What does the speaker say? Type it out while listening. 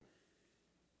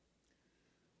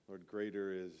Lord,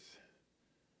 greater is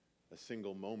a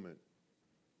single moment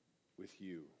with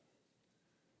you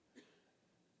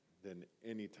than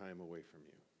any time away from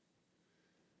you.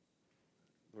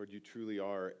 Lord, you truly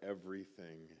are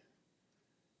everything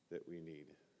that we need.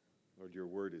 Lord, your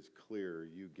word is clear.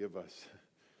 You give us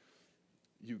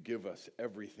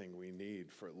everything we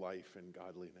need for life and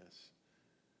godliness.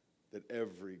 That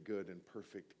every good and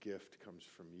perfect gift comes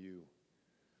from you.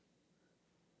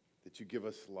 That you give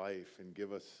us life and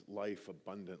give us life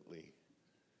abundantly.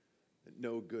 That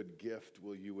no good gift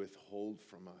will you withhold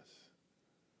from us.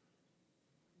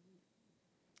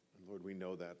 And Lord, we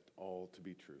know that all to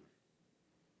be true.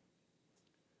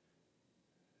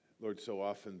 Lord, so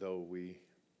often though we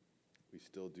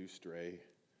still do stray.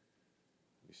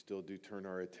 We still do turn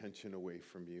our attention away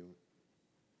from you.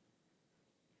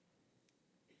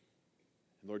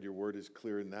 And Lord, your word is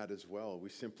clear in that as well. We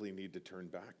simply need to turn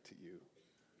back to you.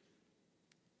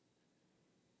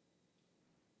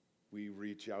 We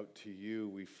reach out to you.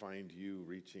 We find you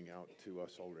reaching out to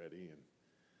us already. And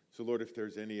so, Lord, if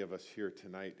there's any of us here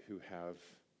tonight who have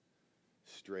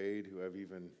strayed, who have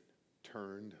even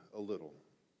turned a little,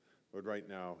 Lord, right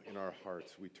now in our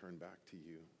hearts, we turn back to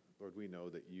you. Lord, we know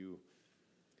that you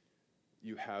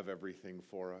have everything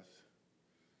for us.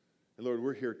 And Lord,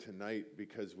 we're here tonight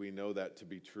because we know that to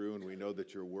be true, and we know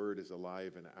that your word is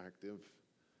alive and active.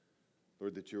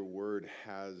 Lord, that your word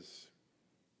has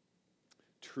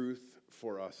truth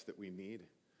for us that we need.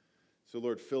 So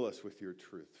Lord, fill us with your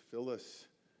truth. Fill us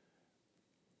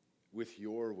with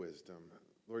your wisdom.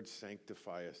 Lord,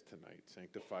 sanctify us tonight.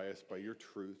 Sanctify us by your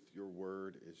truth. Your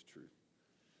word is truth.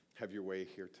 Have your way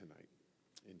here tonight.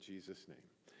 In Jesus' name.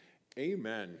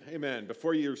 Amen. Amen.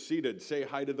 Before you're seated, say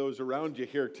hi to those around you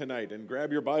here tonight and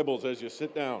grab your Bibles as you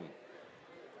sit down.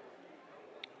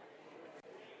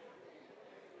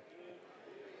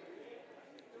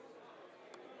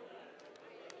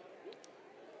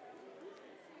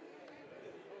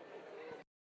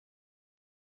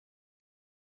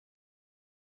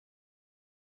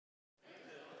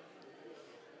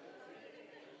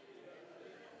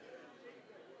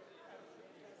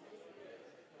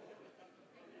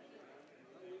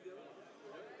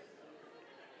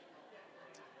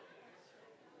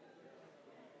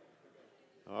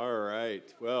 All right.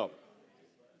 Well,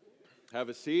 have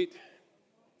a seat.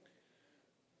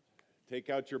 Take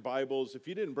out your Bibles. If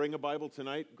you didn't bring a Bible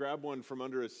tonight, grab one from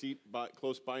under a seat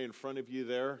close by in front of you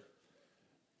there.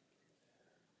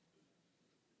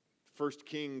 1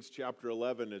 Kings chapter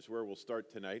 11 is where we'll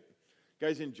start tonight.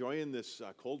 Guys, enjoying this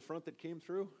cold front that came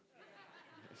through?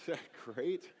 Is that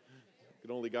great?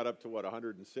 It only got up to,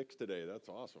 106 today. That's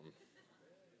awesome.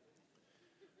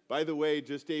 By the way,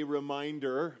 just a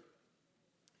reminder,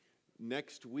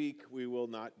 next week we will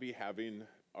not be having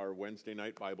our Wednesday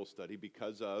night Bible study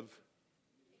because of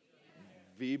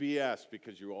VBS,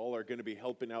 because you all are going to be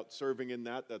helping out, serving in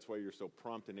that. That's why you're so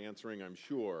prompt in answering, I'm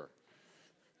sure.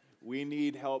 We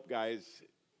need help, guys.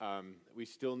 We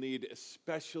still need,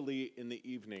 especially in the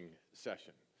evening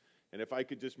session. And if I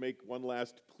could just make one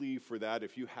last plea for that,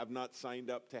 if you have not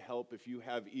signed up to help, if you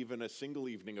have even a single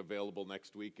evening available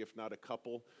next week, if not a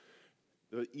couple,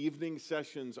 the evening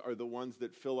sessions are the ones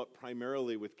that fill up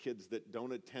primarily with kids that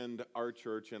don't attend our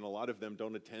church, and a lot of them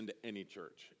don't attend any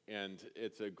church. And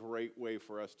it's a great way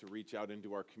for us to reach out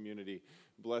into our community,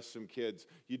 bless some kids.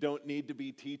 You don't need to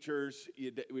be teachers.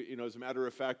 As a matter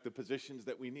of fact, the positions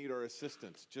that we need are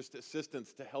assistants, just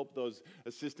assistants to help those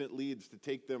assistant leads to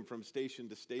take them from station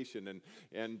to station.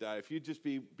 And if you just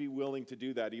be willing to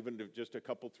do that, even if just a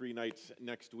couple, 3 nights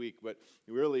next week. But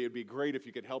really, it'd be great if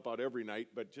you could help out every night,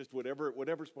 but just whatever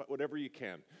you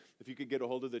can. If you could get a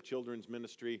hold of the children's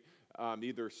ministry,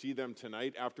 either see them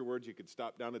tonight. Afterwards, you could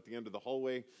stop down at the end of the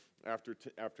hallway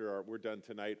after we're done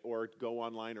tonight, or go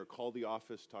online or call the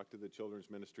office, talk to the children's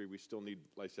ministry. We still need,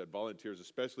 like I said, volunteers,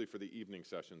 especially for the evening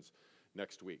sessions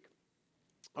next week.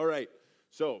 All right,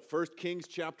 so 1 Kings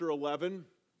chapter 11.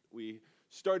 We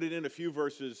started in a few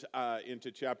verses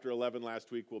into chapter 11 last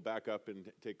week. We'll back up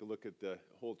and take a look at the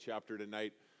whole chapter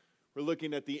tonight. We're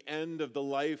looking at the end of the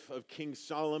life of King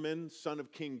Solomon, son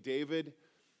of King David.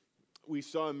 We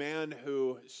saw a man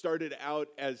who started out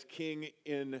as king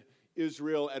in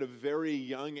Israel at a very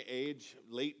young age,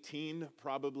 late teen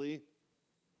probably.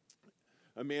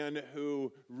 A man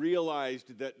who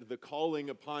realized that the calling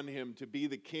upon him to be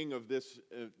the king of this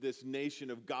nation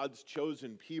of God's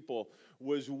chosen people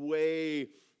was way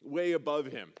above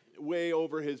him, way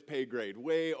over his pay grade,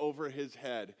 way over his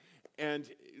head. And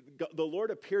the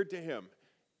Lord appeared to him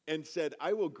and said,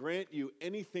 I will grant you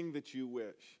anything that you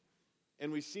wish.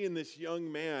 And we see in this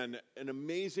young man an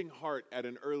amazing heart at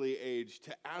an early age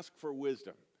to ask for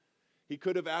wisdom. He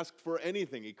could have asked for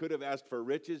anything. He could have asked for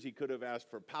riches. He could have asked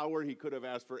for power. He could have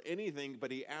asked for anything,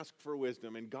 but he asked for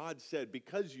wisdom. And God said,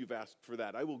 because you've asked for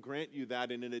that, I will grant you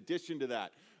that. And in addition to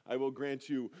that, I will grant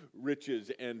you riches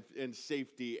and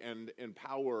safety and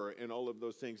power and all of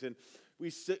those things. And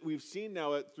we've seen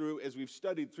now as we've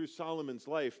studied through Solomon's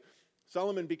life,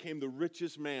 Solomon became the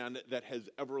richest man that has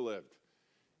ever lived.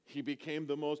 He became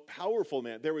the most powerful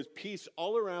man. There was peace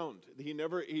all around. He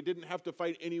didn't have to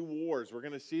fight any wars. We're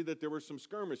going to see that there were some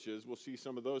skirmishes. We'll see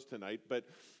some of those tonight, but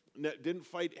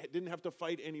didn't have to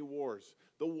fight any wars.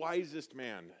 The wisest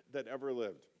man that ever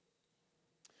lived.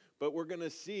 But we're going to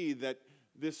see that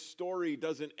this story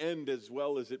doesn't end as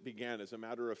well as it began. As a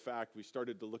matter of fact, we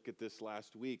started to look at this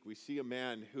last week. We see a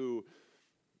man who,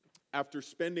 after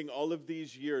spending all of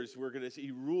these years,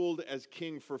 he ruled as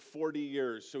king for 40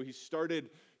 years. So he started,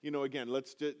 again,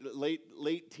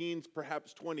 late teens,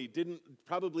 perhaps 20,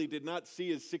 probably did not see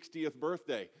his 60th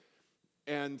birthday.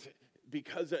 And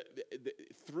because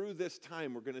through this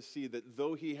time, we're going to see that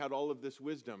though he had all of this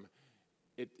wisdom,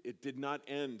 it did not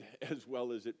end as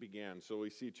well as it began. So we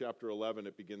see chapter 11,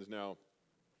 it begins now.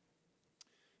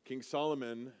 King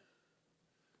Solomon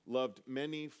loved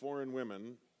many foreign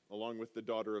women, along with the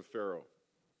daughter of Pharaoh,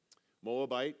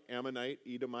 Moabite, Ammonite,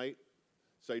 Edomite,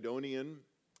 Sidonian,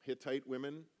 Hittite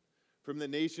women, from the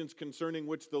nations concerning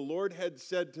which the Lord had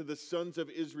said to the sons of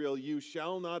Israel, you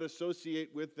shall not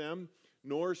associate with them,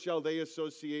 nor shall they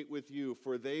associate with you,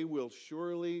 for they will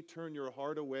surely turn your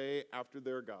heart away after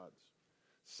their gods.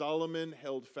 Solomon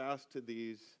held fast to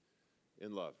these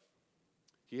in love.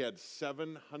 He had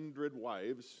 700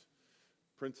 wives,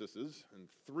 princesses, and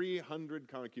 300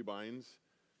 concubines,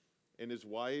 and his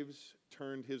wives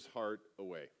turned his heart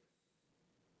away.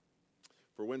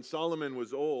 For when Solomon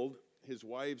was old, his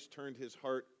wives turned his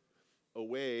heart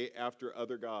away after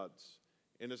other gods,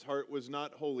 and his heart was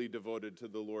not wholly devoted to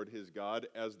the Lord his God,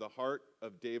 as the heart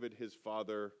of David his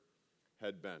father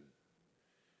had been.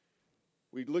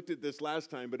 We looked at this last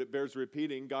time, but it bears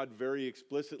repeating. God very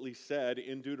explicitly said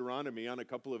in Deuteronomy on a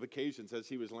couple of occasions, as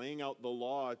he was laying out the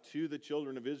law to the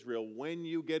children of Israel, when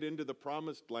you get into the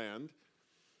promised land,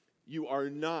 you are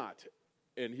not,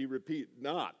 and he repeat,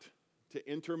 not to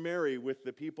intermarry with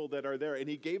the people that are there. And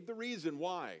he gave the reason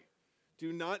why.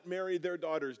 Do not marry their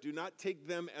daughters. Do not take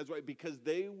them as wife, because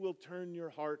they will turn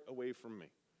your heart away from me.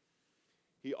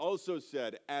 He also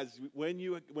said, when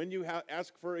you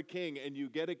ask for a king and you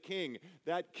get a king,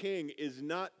 that king is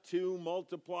not to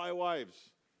multiply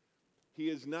wives. He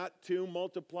is not to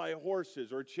multiply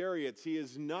horses or chariots. He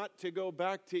is not to go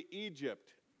back to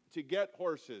Egypt to get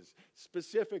horses.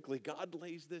 Specifically, God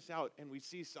lays this out, and we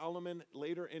see Solomon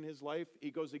later in his life,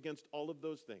 he goes against all of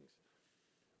those things.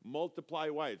 Multiply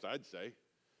wives, I'd say.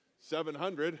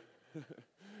 700.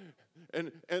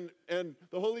 and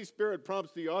the Holy Spirit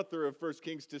prompts the author of 1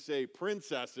 Kings to say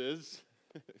princesses,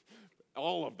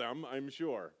 all of them, I'm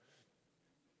sure.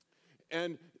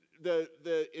 And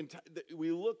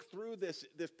we look through this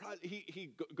he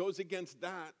goes against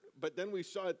that, but then we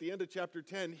saw at the end of chapter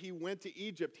 10, he went to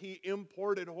Egypt. He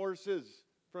imported horses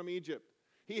from Egypt.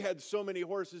 He had so many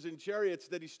horses and chariots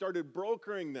that he started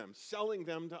brokering them, selling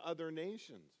them to other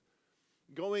nations,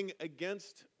 going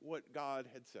against what God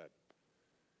had said.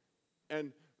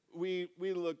 And we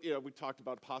looked, we talked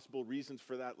about possible reasons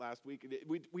for that last week.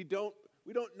 We don't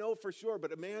know for sure,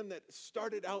 but a man that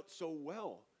started out so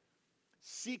well,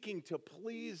 seeking to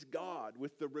please God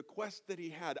with the request that he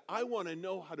had. I want to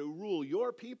know how to rule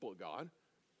your people, God.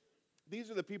 These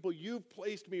are the people you've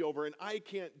placed me over, and I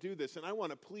can't do this, and I want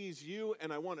to please you,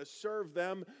 and I want to serve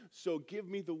them, so give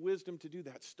me the wisdom to do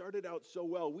that. Started out so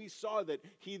well. We saw that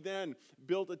he then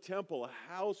built a temple,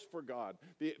 a house for God,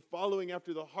 following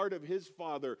after the heart of his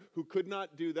father, who could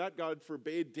not do that. God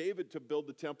forbade David to build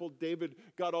the temple. David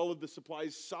got all of the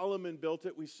supplies. Solomon built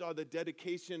it. We saw the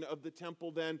dedication of the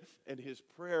temple then, and his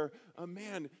prayer. A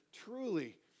man,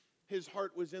 truly, his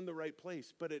heart was in the right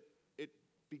place, but it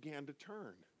began to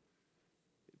turn.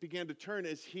 Began to turn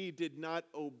as he did not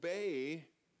obey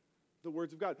the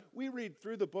words of God. We read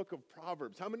through the book of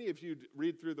Proverbs. How many of you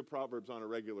read through the Proverbs on a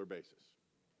regular basis?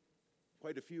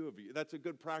 Quite a few of you. That's a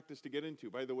good practice to get into.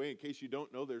 By the way, in case you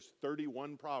don't know, there's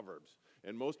 31 Proverbs,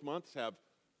 and most months have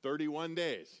 31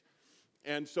 days.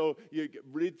 And so you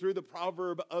read through the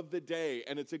proverb of the day,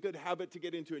 and it's a good habit to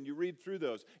get into, and you read through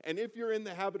those. And if you're in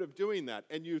the habit of doing that,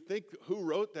 and you think who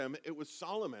wrote them, it was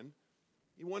Solomon,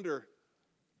 you wonder,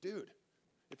 dude,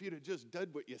 if you'd have just done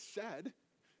what you said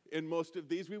in most of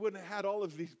these, we wouldn't have had all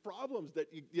of these problems that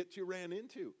you ran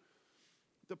into.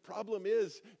 The problem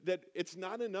is that it's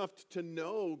not enough to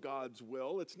know God's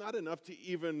will. It's not enough to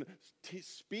even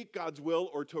speak God's will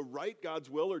or to write God's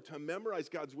will or to memorize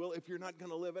God's will if you're not going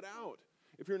to live it out,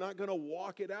 if you're not going to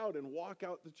walk it out and walk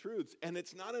out the truths. And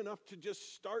it's not enough to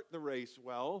just start the race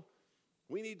well.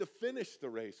 We need to finish the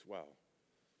race well.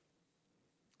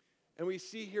 And we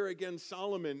see here again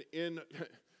Solomon in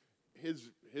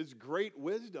his great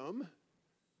wisdom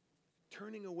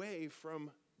turning away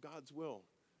from God's will,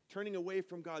 turning away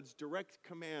from God's direct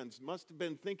commands. Must have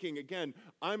been thinking again,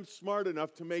 I'm smart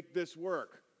enough to make this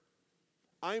work.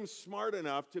 I'm smart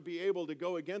enough to be able to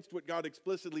go against what God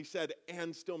explicitly said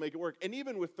and still make it work, and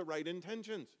even with the right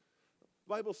intentions.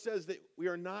 The Bible says that we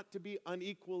are not to be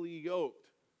unequally yoked.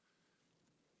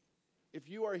 If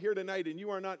you are here tonight and you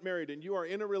are not married and you are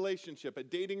in a relationship, a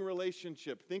dating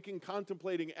relationship,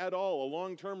 contemplating at all a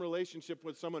long-term relationship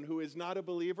with someone who is not a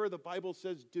believer, the Bible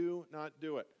says do not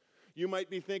do it. You might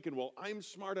be thinking, well, I'm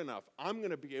smart enough. I'm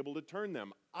going to be able to turn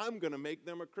them. I'm going to make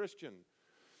them a Christian.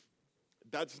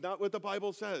 That's not what the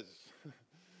Bible says.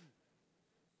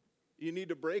 You need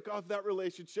to break off that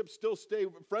relationship, still stay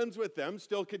friends with them,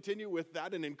 still continue with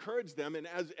that and encourage them.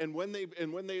 And when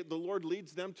the Lord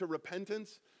leads them to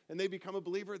repentance and they become a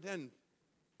believer, then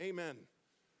amen.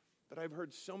 But I've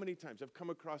heard so many times, I've come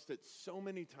across it so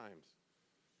many times,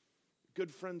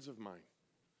 good friends of mine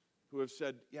who have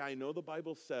said, yeah, I know the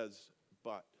Bible says,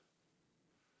 but.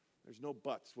 There's no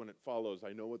buts when it follows.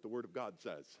 I know what the Word of God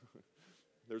says.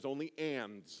 There's only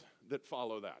ands that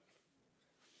follow that.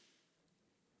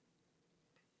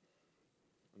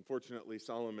 Unfortunately,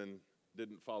 Solomon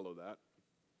didn't follow that.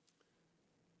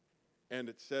 And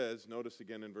it says, notice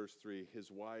again in verse 3,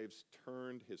 his wives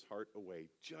turned his heart away,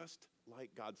 just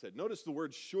like God said. Notice the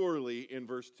word surely in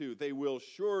verse 2. They will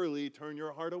surely turn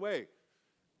your heart away.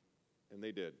 And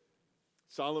they did.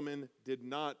 Solomon did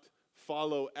not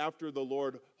follow after the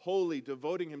Lord wholly,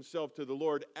 devoting himself to the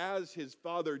Lord as his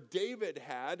father David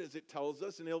had, as it tells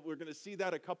us, and we're going to see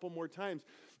that a couple more times.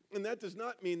 And that does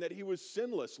not mean that he was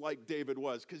sinless like David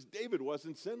was, because David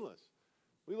wasn't sinless.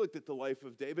 We looked at the life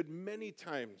of David. Many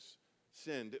times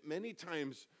sinned, many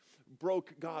times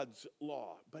broke God's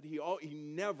law, but he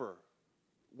never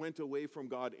went away from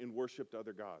God and worshiped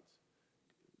other gods.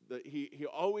 He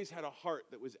always had a heart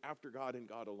that was after God and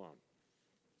God alone.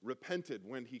 Repented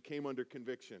when he came under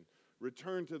conviction,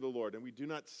 returned to the Lord, and we do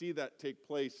not see that take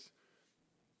place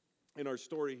in our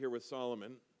story here with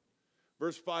Solomon.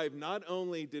 Verse 5, not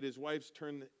only did his wives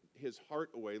turn his heart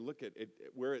away, look at it,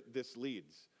 where this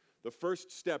leads. The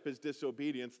first step is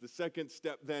disobedience. The second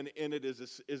step then in it is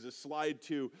a slide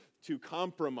to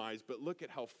compromise, but look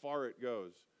at how far it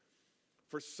goes.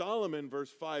 For Solomon,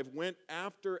 verse 5, went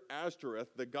after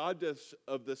Ashtoreth, the goddess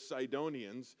of the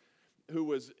Sidonians, who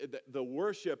was, the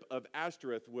worship of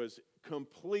Ashtoreth was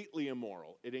completely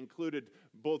immoral. It included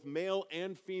both male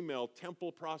and female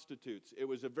temple prostitutes. It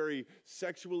was a very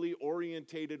sexually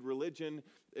orientated religion.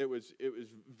 It was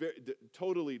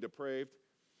totally depraved.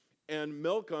 And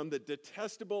Milcom, the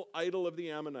detestable idol of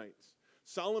the Ammonites.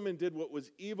 Solomon did what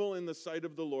was evil in the sight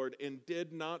of the Lord and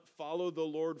did not follow the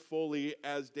Lord fully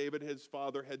as David his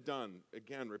father had done.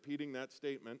 Again, repeating that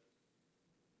statement.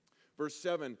 Verse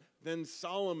 7, then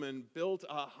Solomon built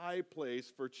a high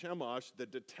place for Chemosh, the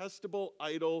detestable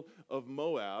idol of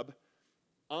Moab,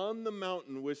 on the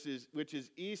mountain which is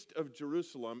east of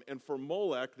Jerusalem, and for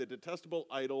Molech, the detestable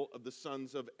idol of the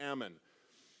sons of Ammon.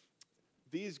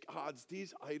 These gods,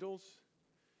 these idols,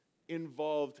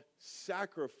 involved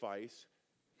sacrifice,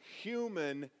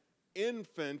 human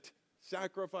infant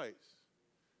sacrifice.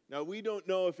 Now, we don't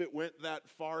know if it went that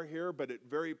far here, but it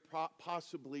very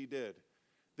possibly did.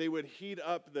 They would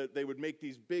they would make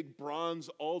these big bronze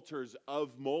altars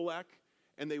of Molech,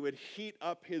 and they would heat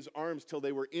up his arms till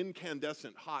they were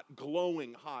incandescent hot,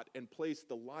 glowing hot, and place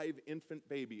the live infant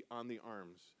baby on the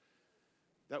arms.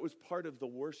 That was part of the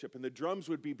worship, and the drums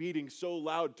would be beating so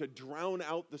loud to drown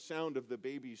out the sound of the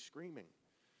baby screaming.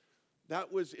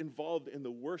 That was involved in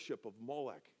the worship of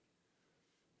Molech.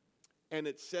 And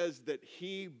it says that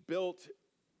he built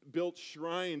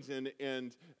shrines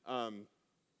and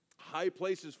high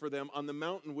places for them on the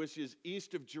mountain which is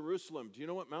east of Jerusalem. Do you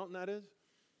know what mountain that is?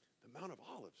 The Mount of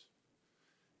Olives.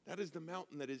 That is the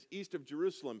mountain that is east of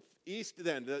Jerusalem. East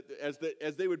then, as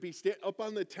they would be up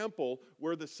on the temple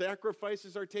where the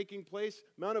sacrifices are taking place,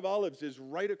 Mount of Olives is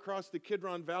right across the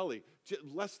Kidron Valley,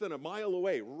 less than a mile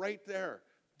away, right there.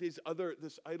 Other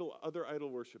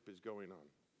idol worship is going on.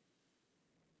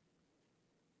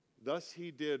 Thus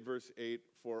he did, verse 8,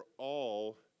 for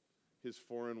all his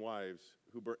foreign wives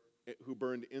who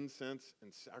burned incense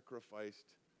and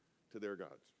sacrificed to their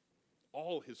gods.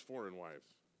 All his foreign wives.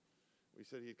 We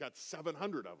said he's got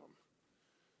 700 of them.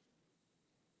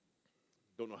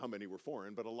 Don't know how many were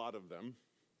foreign, but a lot of them.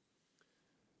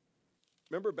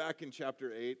 Remember back in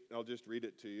chapter 8, I'll just read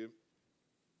it to you.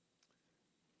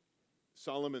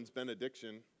 Solomon's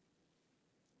benediction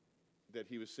that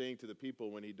he was saying to the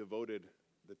people when he devoted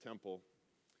the temple.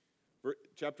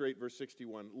 Chapter 8, verse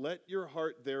 61. Let your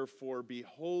heart therefore be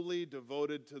wholly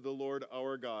devoted to the Lord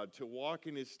our God, to walk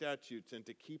in his statutes and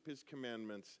to keep his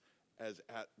commandments as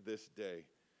at this day.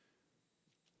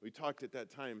 We talked at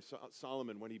that time,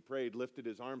 Solomon, when he prayed, lifted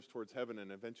his arms towards heaven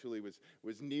and eventually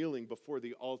was kneeling before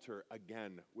the altar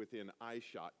again within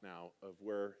eyeshot now of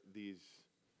where these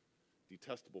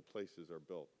detestable places are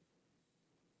built.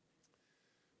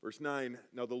 Verse 9,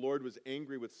 now the Lord was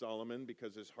angry with Solomon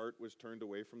because his heart was turned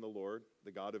away from the Lord,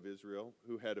 the God of Israel,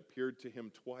 who had appeared to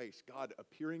him twice, God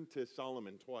appearing to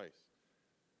Solomon twice,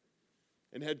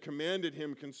 and had commanded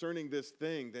him concerning this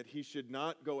thing that he should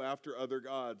not go after other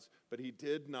gods, but he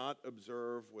did not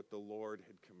observe what the Lord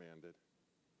had commanded.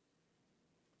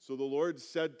 So the Lord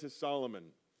said to Solomon,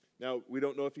 now we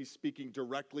don't know if he's speaking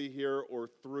directly here or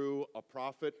through a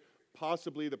prophet,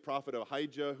 possibly the prophet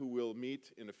Ahijah, who we'll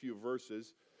meet in a few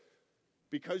verses.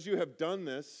 Because you have done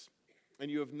this,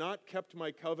 and you have not kept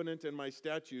my covenant and my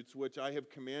statutes, which I have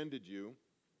commanded you,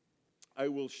 I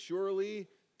will surely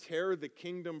tear the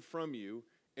kingdom from you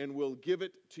and will give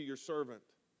it to your servant.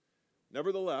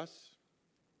 Nevertheless,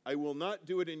 I will not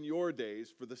do it in your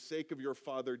days for the sake of your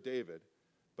father David,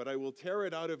 but I will tear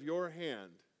it out of your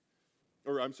hand,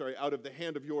 out of the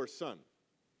hand of your son.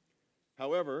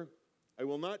 However, I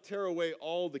will not tear away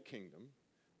all the kingdom,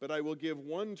 but I will give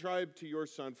one tribe to your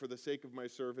son for the sake of my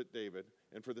servant David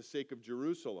and for the sake of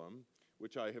Jerusalem,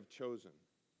 which I have chosen.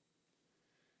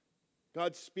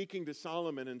 God's speaking to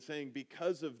Solomon and saying,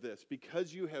 because of this,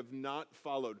 because you have not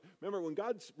followed. Remember, when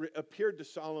God appeared to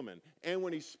Solomon and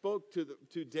when he spoke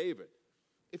to David,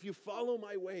 if you follow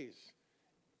my ways,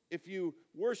 if you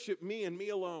worship me and me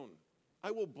alone,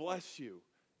 I will bless you.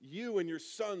 You and your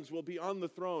sons will be on the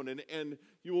throne and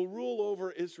you will rule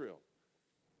over Israel.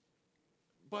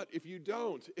 But if you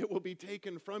don't, it will be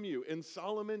taken from you. And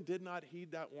Solomon did not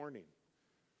heed that warning.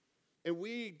 And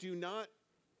we do not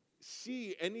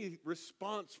see any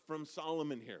response from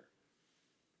Solomon here.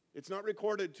 It's not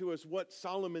recorded to us what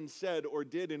Solomon said or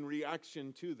did in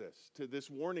reaction to this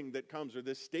warning that comes, or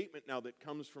this statement now that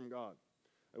comes from God.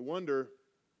 I wonder,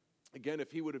 again,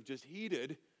 if he would have just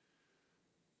heeded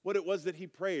what it was that he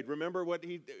prayed. Remember what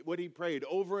he prayed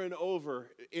over and over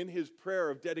in his prayer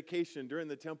of dedication during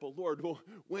the temple. Lord,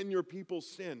 when your people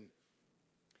sin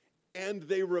and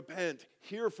they repent,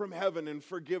 hear from heaven and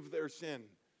forgive their sin.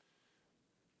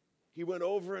 He went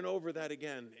over and over that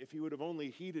again. If he would have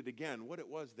only heeded again what it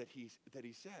was that he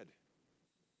said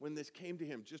when this came to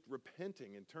him, just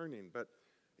repenting and turning. But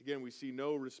again, we see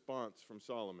no response from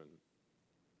Solomon.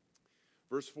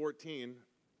 Verse 14,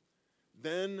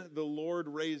 then the Lord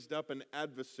raised up an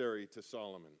adversary to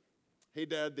Solomon,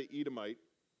 Hadad the Edomite.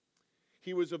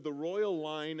 He was of the royal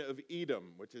line of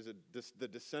Edom, which is the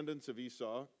descendants of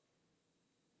Esau.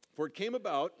 For it came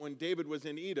about when David was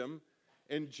in Edom,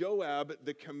 and Joab,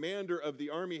 the commander of the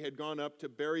army, had gone up to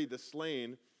bury the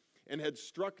slain and had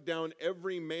struck down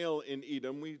every male in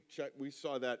Edom. We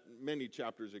saw that many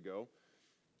chapters ago.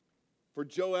 For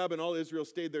Joab and all Israel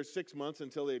stayed there 6 months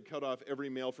until they had cut off every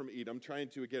male from Edom, trying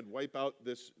to, again, wipe out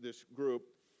this group.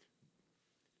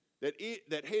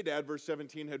 That Hadad, verse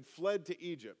 17, had fled to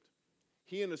Egypt,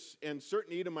 he and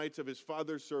certain Edomites of his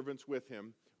father's servants with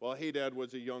him, while Hadad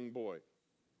was a young boy.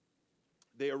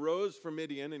 They arose from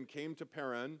Midian and came to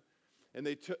Paran, and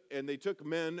they took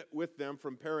men with them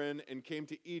from Paran and came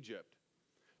to Egypt,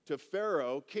 to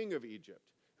Pharaoh, king of Egypt,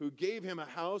 who gave him a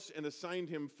house and assigned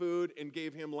him food and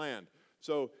gave him land.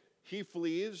 So he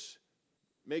flees,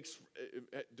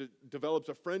 develops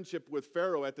a friendship with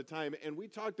Pharaoh at the time, and we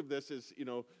talked of this as,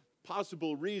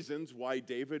 possible reasons why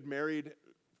David married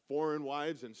foreign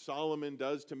wives and Solomon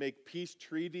does to make peace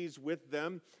treaties with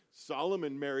them.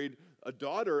 Solomon married a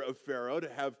daughter of Pharaoh to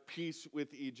have peace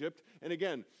with Egypt. And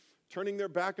again, turning their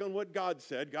back on what God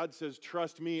said. God says,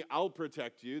 trust me, I'll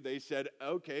protect you. They said,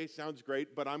 okay, sounds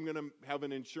great, but I'm going to have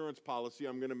an insurance policy.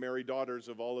 I'm going to marry daughters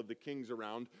of all of the kings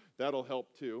around. That'll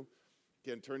help too.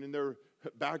 Again, turning their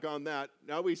back on that.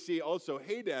 Now we see also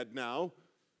Hadad now,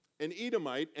 an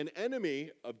Edomite, an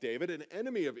enemy of David, an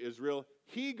enemy of Israel.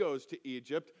 He goes to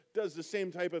Egypt, does the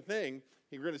same type of thing.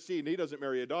 You're going to see, and he doesn't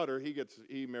marry a daughter.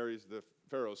 He marries the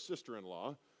Pharaoh's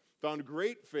sister-in-law. Found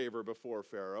great favor before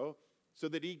Pharaoh, so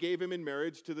that he gave him in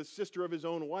marriage to the sister of his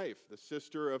own wife, the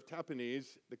sister of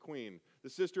Tahpenes, the queen. The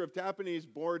sister of Tahpenes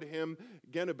bore him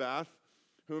Genubath,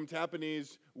 whom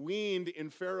Tahpenes weaned in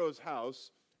Pharaoh's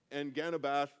house, and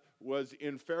Genubath was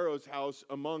in Pharaoh's house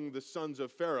among the sons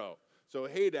of Pharaoh. So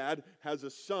Hadad has a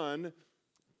son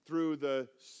through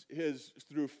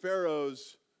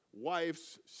Pharaoh's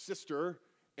wife's sister,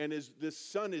 and this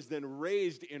son is then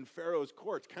raised in Pharaoh's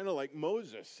courts, kind of like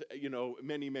Moses,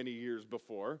 many, many years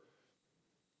before.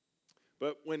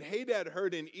 But when Hadad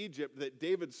heard in Egypt that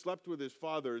David slept with his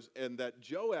fathers and that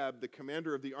Joab, the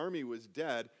commander of the army, was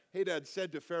dead, Hadad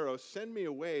said to Pharaoh, "Send me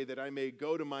away that I may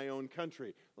go to my own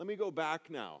country." Let me go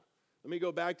back now. Let me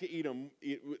go back to Edom,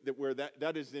 where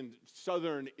that is in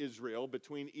southern Israel,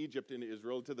 between Egypt and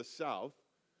Israel, to the south.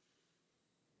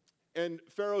 And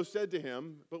Pharaoh said to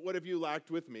him, "But what have you lacked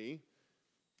with me,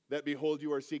 that behold,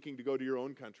 you are seeking to go to your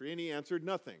own country?" And he answered,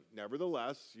 "Nothing.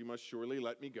 Nevertheless, you must surely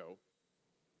let me go."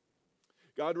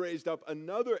 God raised up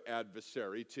another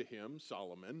adversary to him,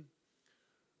 Solomon,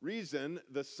 Rezon,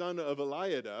 the son of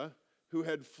Eliada, who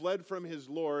had fled from his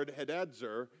lord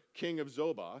Hadadzer, king of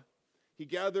Zobah. He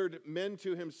gathered men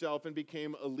to himself and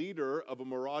became a leader of a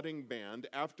marauding band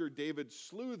after David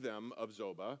slew them of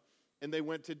Zobah, and they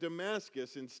went to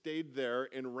Damascus and stayed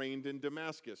there and reigned in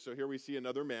Damascus. So here we see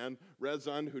another man,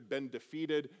 Rezon, who'd been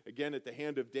defeated again at the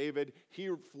hand of David.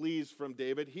 He flees from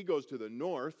David. He goes to the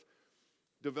north,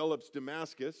 develops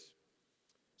Damascus.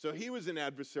 So he was an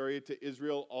adversary to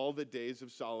Israel all the days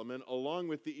of Solomon, along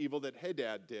with the evil that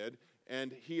Hadad did,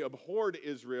 and he abhorred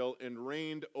Israel and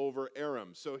reigned over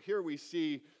Aram. So here we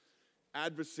see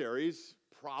adversaries,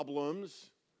 problems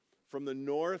from the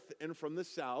north and from the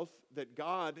south that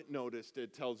God noticed,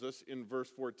 it tells us in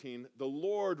verse 14, the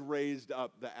Lord raised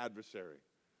up the adversary.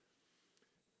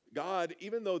 God,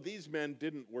 even though these men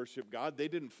didn't worship God, they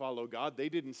didn't follow God, they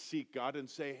didn't seek God and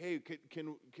say, "Hey,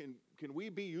 can we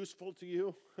be useful to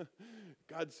you?"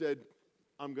 God said,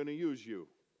 "I'm going to use you."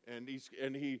 And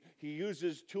he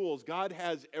uses tools. God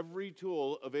has every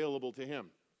tool available to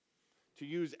him to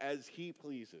use as he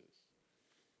pleases.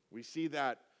 We see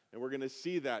that, and we're going to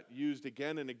see that used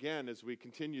again and again as we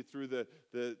continue through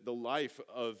the life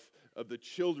of the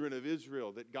children of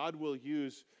Israel, that God will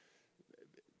use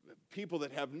people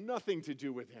that have nothing to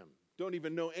do with him, don't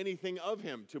even know anything of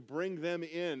him, to bring them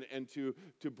in and to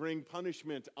bring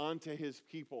punishment onto his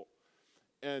people.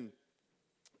 And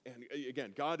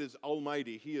again, God is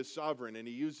almighty. He is sovereign, and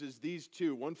he uses these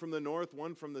two, one from the north,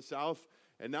 one from the south.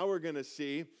 And now we're going to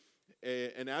see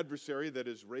an adversary that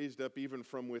is raised up even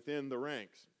from within the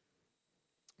ranks.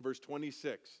 Verse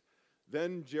 26,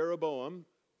 "Then Jeroboam,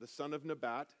 the son of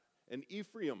Nebat, an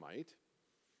Ephraimite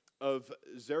of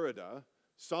Zeradah,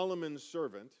 Solomon's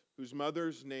servant, whose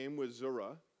mother's name was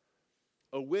Zerah,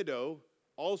 a widow,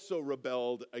 also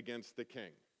rebelled against the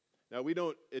king." Now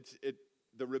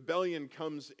the rebellion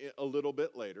comes a little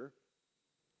bit later,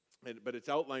 but it's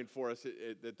outlined for us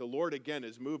that the Lord again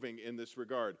is moving in this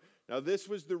regard. Now this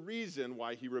was the reason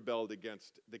why he rebelled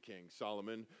against the king.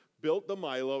 Solomon built the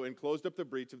Milo and closed up the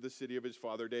breach of the city of his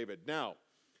father David. Now,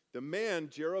 the man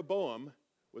Jeroboam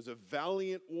was a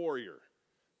valiant warrior.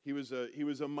 He was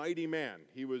a mighty man.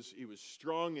 He was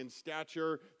strong in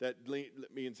stature. That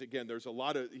means, again, there's a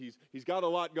lot of he's got a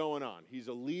lot going on. He's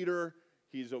a leader.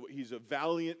 He's a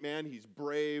valiant man. He's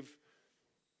brave.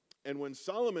 And when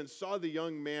Solomon saw the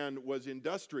young man was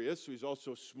industrious, so he's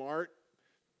also smart,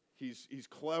 he's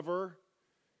clever,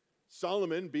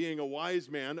 Solomon, being a wise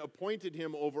man, appointed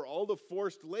him over all the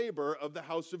forced labor of the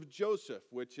house of Joseph,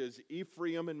 which is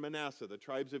Ephraim and Manasseh, the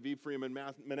tribes of Ephraim and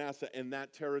Manasseh in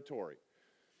that territory.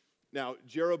 Now,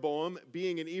 Jeroboam,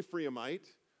 being an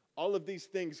Ephraimite, all of these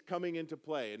things coming into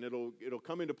play, and it'll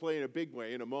come into play in a big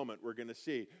way in a moment, we're going to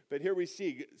see. But here we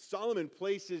see Solomon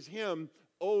places him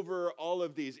over all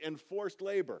of these, and forced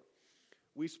labor.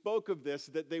 We spoke of this,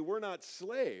 that they were not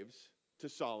slaves to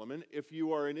Solomon if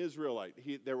you are an Israelite.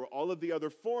 All of the other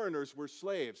foreigners were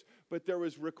slaves, but there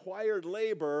was required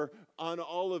labor on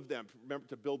all of them. Remember,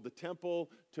 to build the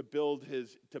temple, to build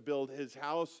his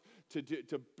house,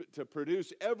 to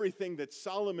produce everything that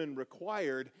Solomon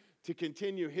required to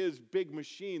continue his big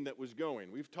machine that was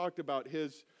going. We've talked about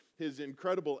his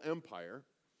incredible empire.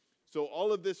 So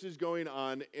all of this is going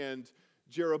on, and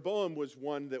Jeroboam was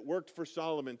one that worked for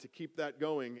Solomon to keep that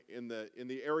going in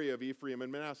the area of Ephraim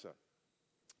and Manasseh.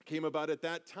 Came about at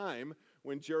that time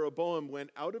when Jeroboam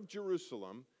went out of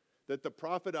Jerusalem that the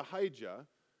prophet Ahijah,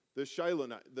 the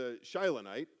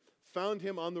Shilonite, found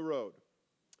him on the road.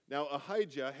 Now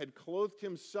Ahijah had clothed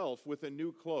himself with a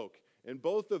new cloak, and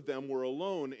both of them were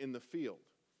alone in the field.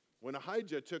 When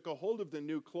Ahijah took a hold of the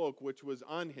new cloak which was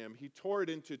on him, he tore it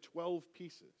into 12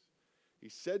 pieces. He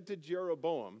said to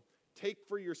Jeroboam, "Take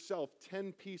for yourself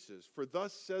 10 pieces, for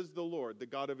thus says the Lord, the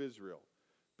God of Israel,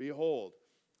 behold,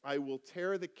 I will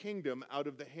tear the kingdom out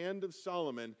of the hand of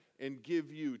Solomon and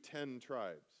give you 10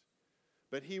 tribes.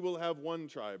 But he will have one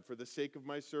tribe for the sake of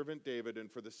my servant David and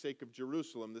for the sake of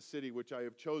Jerusalem, the city which I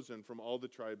have chosen from all the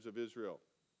tribes of Israel.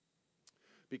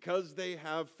 Because they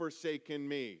have forsaken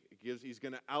me. He's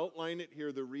going to outline it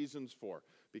here, the reasons for.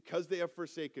 Because they have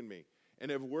forsaken me and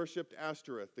have worshipped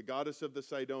Ashtoreth, the goddess of the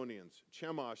Sidonians,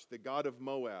 Chemosh, the god of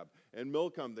Moab, and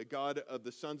Milcom, the god of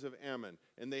the sons of Ammon,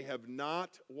 and they have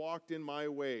not walked in my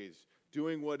ways,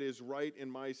 doing what is right in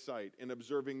my sight, and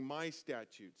observing my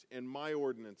statutes and my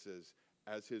ordinances,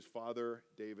 as his father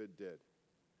David did.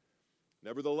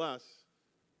 Nevertheless,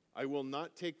 I will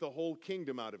not take the whole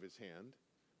kingdom out of his hand,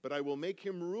 but I will make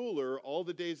him ruler all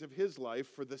the days of his life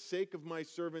for the sake of my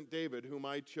servant David, whom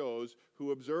I chose,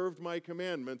 who observed my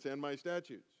commandments and my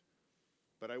statutes.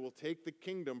 But I will take the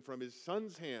kingdom from his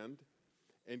son's hand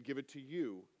and give it to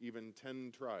you, even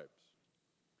 10 tribes.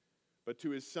 But to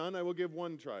his son I will give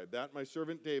one tribe, that my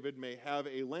servant David may have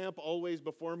a lamp always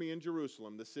before me in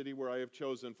Jerusalem, the city where I have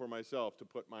chosen for myself to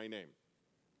put my name.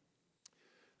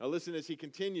 Now listen as he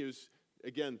continues,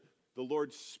 again, the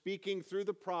Lord speaking through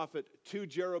the prophet to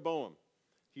Jeroboam.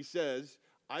 He says,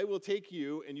 I will take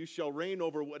you, and you shall reign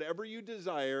over whatever you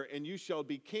desire, and you shall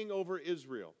be king over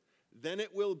Israel. Then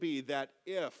it will be that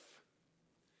if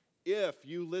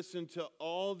you listen to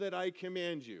all that I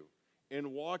command you,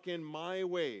 and walk in my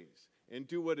ways, and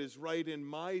do what is right in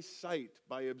my sight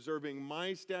by observing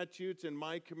my statutes and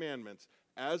my commandments,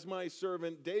 as my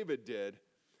servant David did,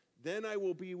 then I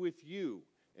will be with you,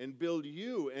 and build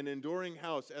you an enduring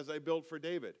house as I built for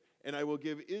David, and I will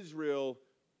give Israel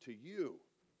to you.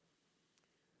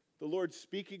 The Lord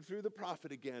speaking through the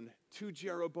prophet again to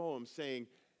Jeroboam, saying,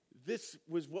 this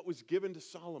was what was given to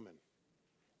Solomon,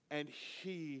 and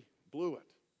he blew it.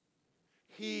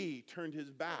 He turned his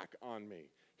back on me.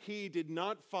 He did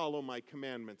not follow my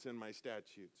commandments and my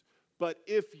statutes. But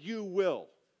if you will,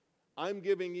 I'm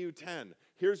giving you 10.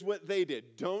 Here's what they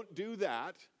did. Don't do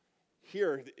that.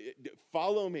 Here,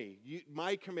 follow me,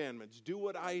 my commandments, do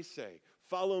what I say,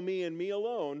 follow me and me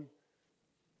alone,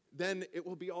 then it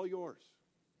will be all yours.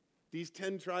 These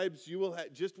 10 tribes, you will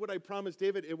have, just what I promised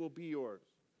David, it will be yours.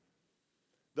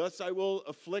 Thus I will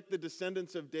afflict the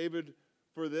descendants of David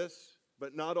for this,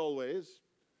 but not always.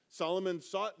 Solomon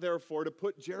sought, therefore, to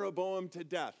put Jeroboam to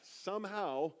death.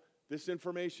 Somehow, this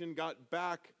information got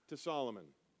back to Solomon.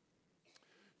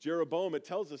 Jeroboam, it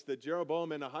tells us that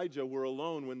Jeroboam and Ahijah were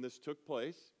alone when this took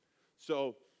place.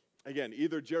 So, again,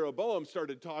 either Jeroboam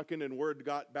started talking and word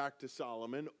got back to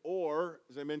Solomon, or,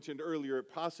 as I mentioned earlier,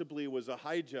 it possibly was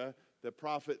Ahijah, the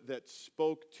prophet that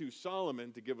spoke to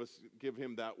Solomon to give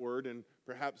him that word, and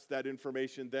perhaps that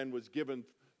information then was given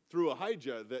through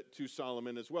Ahijah to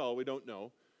Solomon as well. We don't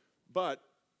know. But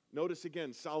notice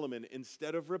again, Solomon,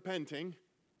 instead of repenting,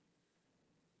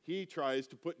 he tries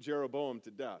to put Jeroboam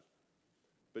to death.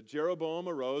 But Jeroboam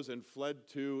arose and fled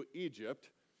to Egypt,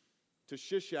 to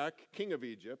Shishak, king of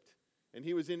Egypt, and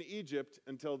he was in Egypt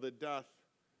until the death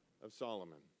of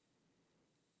Solomon.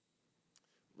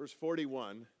 Verse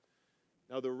 41,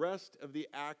 now the rest of the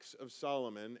acts of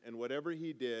Solomon and whatever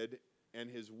he did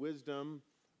and his wisdom,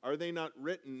 are they not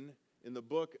written in the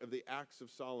book of the acts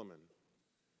of Solomon?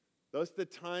 Thus the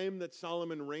time that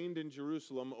Solomon reigned in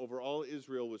Jerusalem over all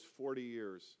Israel was 40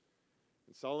 years.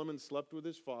 And Solomon slept with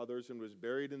his fathers and was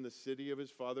buried in the city of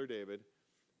his father David,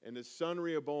 and his son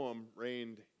Rehoboam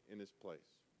reigned in his place.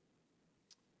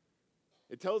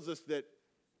 It tells us that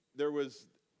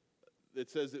it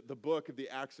says that the book of the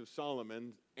Acts of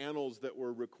Solomon, annals that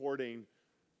were recording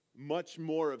much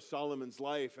more of Solomon's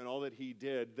life and all that he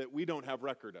did that we don't have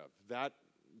record of. That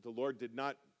the Lord did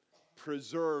not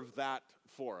preserve that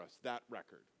for us, that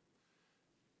record.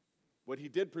 What he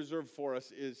did preserve for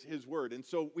us is his word. And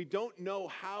so we don't know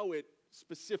how it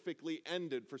specifically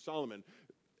ended for Solomon.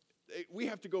 We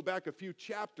have to go back a few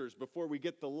chapters before we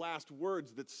get the last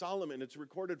words that Solomon, it's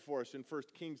recorded for us in 1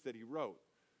 Kings that he wrote.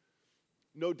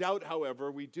 No doubt,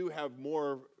 however, we do have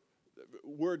more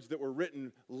words that were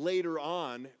written later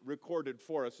on recorded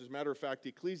for us. As a matter of fact,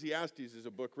 Ecclesiastes is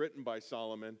a book written by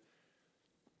Solomon.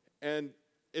 And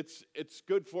it's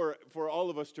good for all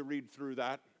of us to read through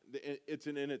that. It's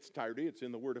in its entirety. It's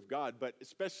in the Word of God. But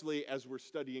especially as we're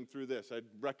studying through this, I'd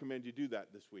recommend you do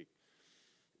that this week.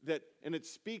 And it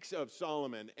speaks of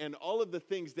Solomon and all of the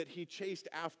things that he chased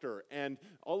after and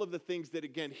all of the things that,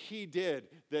 again, he did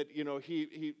that,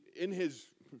 he in his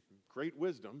great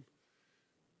wisdom,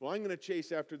 well, I'm going to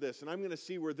chase after this, and I'm going to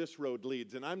see where this road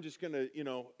leads, and I'm just going to,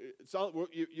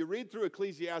 you read through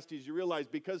Ecclesiastes, you realize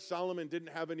because Solomon didn't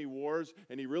have any wars,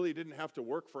 and he really didn't have to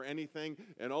work for anything,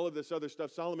 and all of this other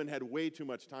stuff, Solomon had way too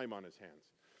much time on his hands.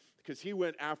 because he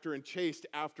went after and chased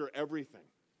after everything.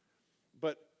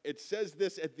 But it says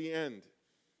this at the end.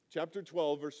 Chapter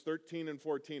 12, verse 13 and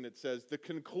 14, it says, the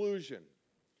conclusion,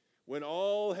 when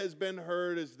all has been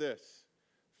heard, is this: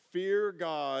 fear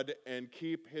God and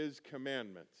keep his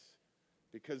commandments,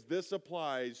 because this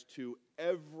applies to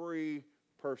every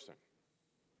person.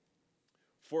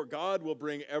 For God will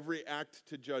bring every act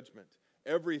to judgment,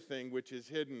 everything which is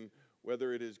hidden,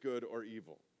 whether it is good or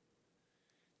evil.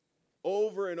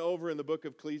 Over and over in the book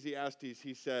of Ecclesiastes,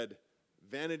 he said,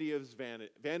 vanity of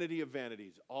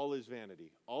vanities, all is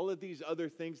vanity. All of these other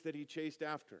things that he chased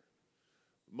after,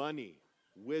 money,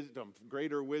 wisdom,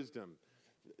 greater wisdom,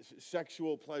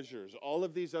 sexual pleasures, all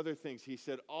of these other things, he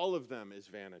said, all of them is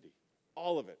vanity.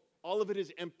 All of it. All of it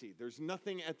is empty. There's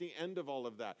nothing at the end of all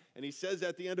of that. And he says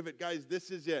at the end of it, guys,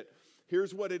 this is it.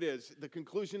 Here's what it is. The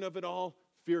conclusion of it all: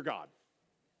 fear God.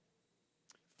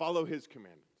 Follow his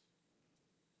commandments.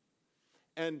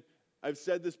 And I've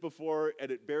said this before,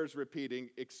 and it bears repeating,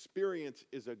 experience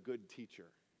is a good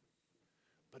teacher.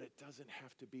 But it doesn't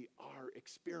have to be our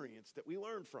experience that we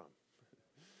learn from.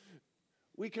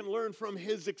 We can learn from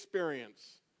his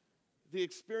experience, the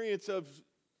experience of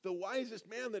the wisest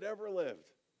man that ever lived.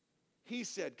 He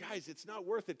said, guys, it's not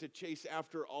worth it to chase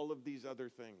after all of these other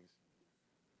things.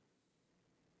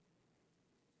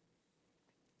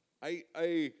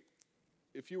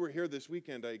 If you were here this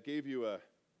weekend, I gave you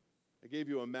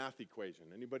a math equation.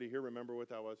 Anybody here remember what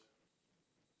that was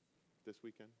this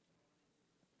weekend?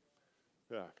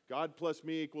 Yeah, God plus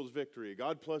me equals victory.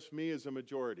 God plus me is a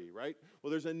majority, right?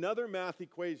 Well, there's another math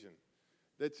equation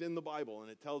that's in the Bible, and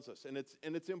it tells us, and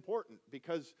it's important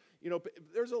because,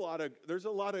 there's a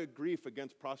lot of grief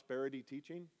against prosperity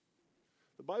teaching.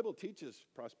 The Bible teaches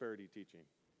prosperity teaching.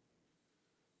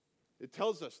 It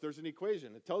tells us there's an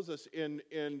equation. It tells us in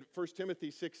 1 Timothy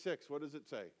 6:6, what does it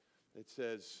say? It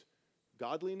says,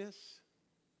 godliness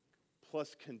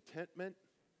plus contentment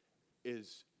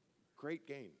is great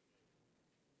gain,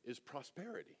 is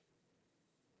prosperity.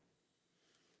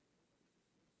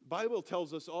 The Bible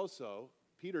tells us also,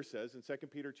 Peter says in 2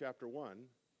 Peter chapter 1,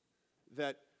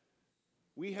 that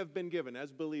we have been given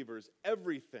as believers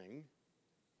everything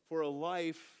for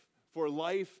life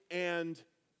and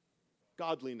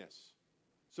godliness.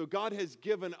 So God has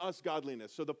given us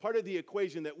godliness. So the part of the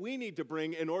equation that we need to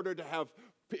bring in order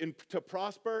to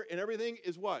prosper in everything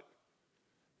is what?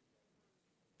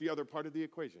 The other part of the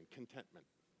equation, contentment.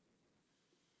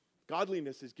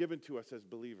 Godliness is given to us as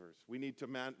believers. We need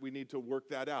to work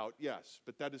that out, yes,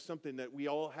 but that is something that we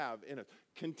all have in us.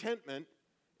 Contentment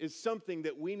is something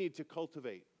that we need to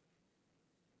cultivate.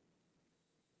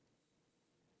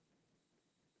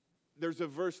 There's a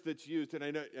verse that's used, and I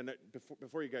know,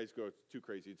 before you guys go too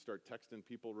crazy, you'd start texting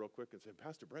people real quick and say,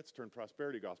 Pastor Brett's turned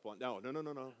prosperity gospel on. No.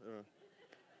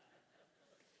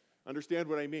 Understand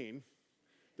what I mean?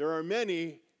 There are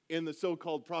many in the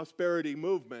so-called prosperity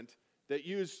movement that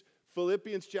use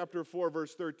Philippians chapter 4,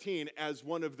 verse 13 as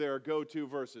one of their go-to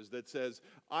verses that says,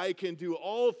 I can do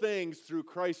all things through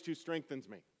Christ who strengthens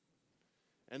me.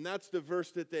 And that's the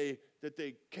verse that they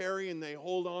carry and they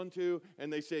hold on to,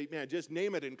 and they say, man, just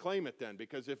name it and claim it then,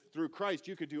 because if through Christ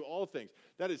you could do all things.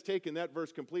 That has taken that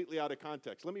verse completely out of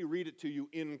context. Let me read it to you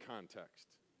in context.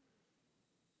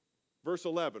 Verse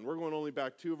 11, we're going only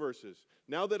back 2 verses.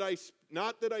 Not that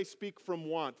I speak from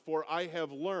want, for I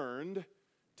have learned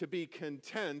to be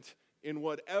content in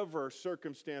whatever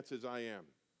circumstances I am.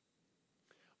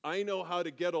 I know how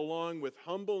to get along with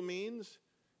humble means,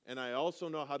 and I also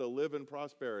know how to live in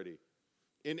prosperity.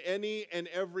 In any and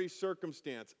every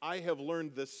circumstance, I have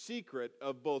learned the secret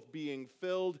of both being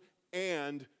filled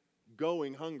and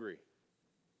going hungry,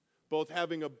 both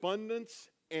having abundance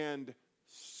and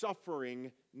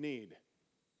suffering need.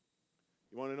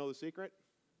 You want to know the secret?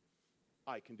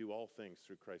 I can do all things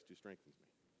through Christ who strengthens me.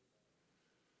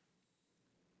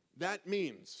 That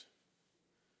means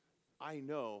I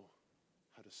know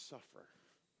how to suffer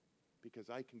because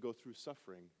I can go through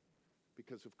suffering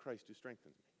because of Christ who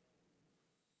strengthens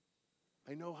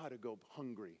me. I know how to go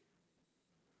hungry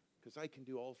because I can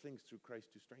do all things through Christ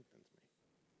who strengthens me.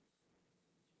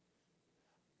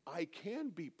 I can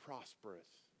be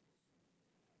prosperous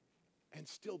and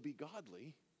still be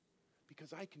godly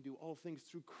because I can do all things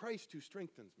through Christ who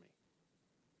strengthens me.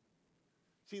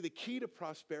 See, the key to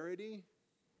prosperity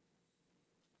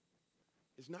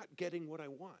is not getting what I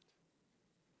want.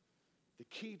 The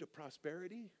key to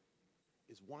prosperity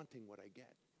is wanting what I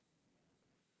get.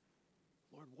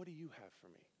 Lord, what do you have for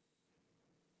me?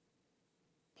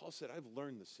 Paul said, I've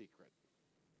learned the secret.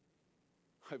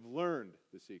 I've learned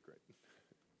the secret.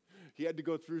 He had to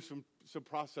go through some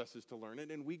processes to learn it,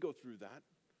 and we go through that.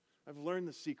 I've learned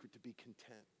the secret to be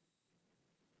content.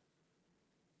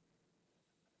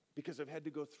 because I've had to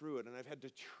go through it and I've had to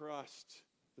trust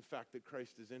the fact that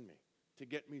Christ is in me to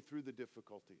get me through the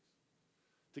difficulties,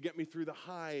 to get me through the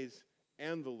highs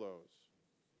and the lows.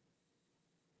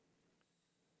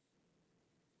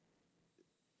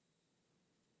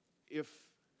 If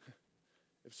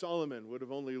Solomon would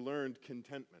have only learned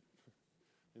contentment,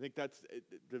 I think that's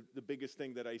the biggest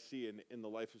thing that I see in the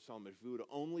life of Solomon. If he would have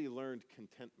only learned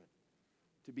contentment,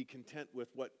 to be content with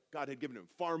what God had given him,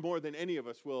 far more than any of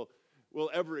us will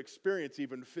ever experience,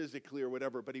 even physically or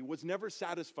whatever. But he was never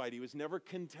satisfied. He was never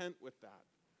content with that.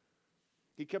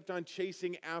 He kept on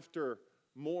chasing after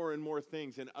more and more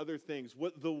things and other things,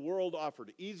 what the world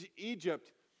offered.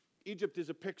 Egypt is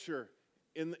a picture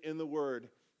in the word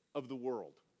of the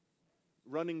world.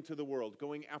 Running to the world,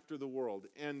 going after the world.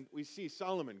 And we see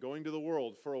Solomon going to the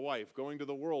world for a wife, going to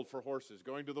the world for horses,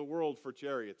 going to the world for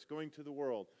chariots, going to the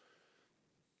world.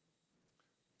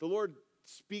 The Lord,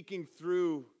 speaking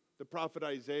through the prophet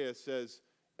Isaiah, says,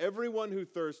 everyone who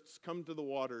thirsts, come to the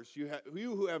waters. You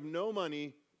who have no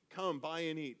money, come, buy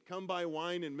and eat. Come buy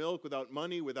wine and milk without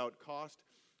money, without cost.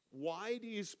 Why do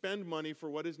you spend money for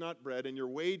what is not bread, and your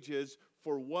wages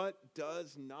for what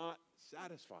does not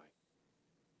satisfy?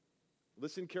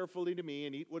 Listen carefully to me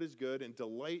and eat what is good and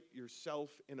delight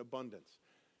yourself in abundance.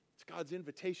 It's God's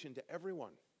invitation to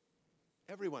everyone.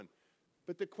 Everyone.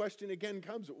 But the question again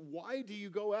comes, why do you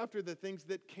go after the things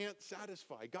that can't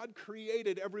satisfy? God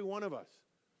created every one of us.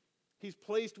 He's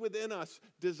placed within us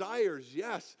desires,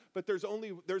 yes, but there's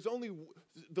only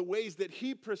the ways that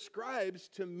he prescribes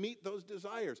to meet those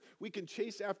desires. We can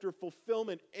chase after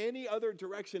fulfillment any other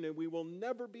direction and we will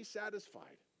never be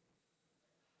satisfied.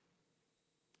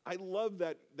 I love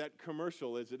that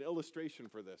commercial as an illustration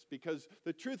for this, because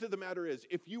the truth of the matter is,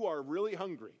 if you are really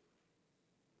hungry,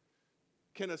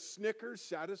 can a Snickers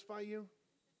satisfy you?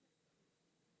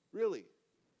 Really?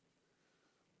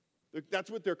 That's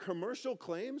what their commercial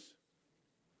claims?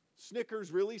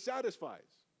 Snickers really satisfies.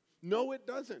 No, it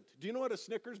doesn't. Do you know what a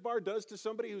Snickers bar does to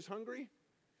somebody who's hungry?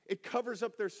 It covers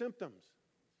up their symptoms.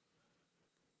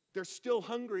 They're still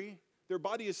hungry. Their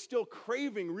body is still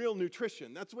craving real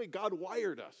nutrition. That's the way God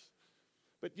wired us.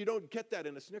 But you don't get that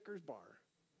in a Snickers bar.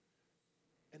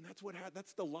 And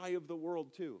that's the lie of the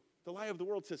world too. The lie of the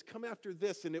world says, come after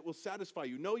this and it will satisfy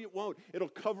you. No, it won't. It'll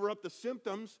cover up the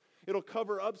symptoms. It'll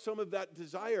cover up some of that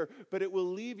desire, but it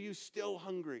will leave you still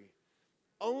hungry.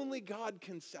 Only God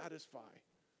can satisfy.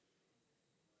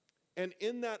 And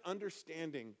in that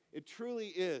understanding, it truly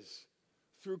is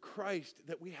through Christ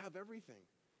that we have everything.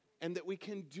 And that we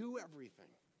can do everything.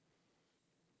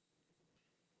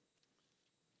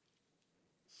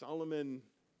 Solomon,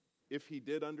 if he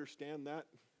did understand that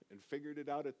and figured it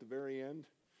out at the very end,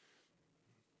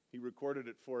 he recorded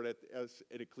it for it as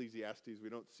in Ecclesiastes. We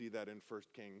don't see that in 1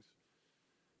 Kings.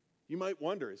 You might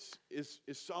wonder, is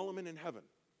Solomon in heaven?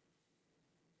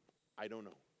 I don't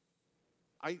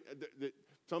know.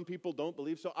 Some people don't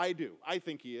believe so. I do. I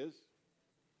think he is.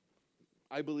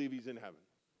 I believe he's in heaven.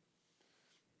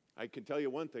 I can tell you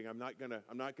one thing, I'm not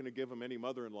gonna give him any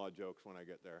mother-in-law jokes when I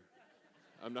get there.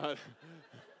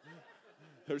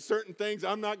 There's certain things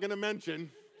I'm not gonna mention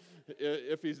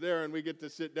if he's there and we get to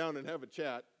sit down and have a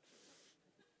chat.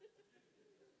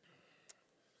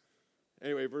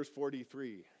 Anyway, verse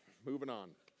 43, moving on.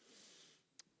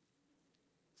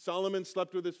 Solomon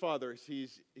slept with his father.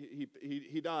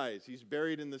 He dies. He's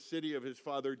buried in the city of his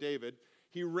father David.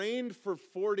 He reigned for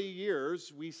 40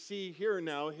 years. We see here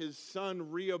now his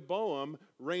son Rehoboam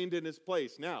reigned in his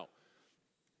place. Now,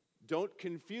 don't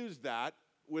confuse that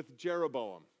with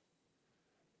Jeroboam.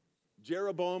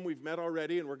 Jeroboam we've met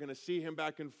already, and we're going to see him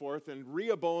back and forth, and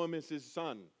Rehoboam is his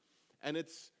son. And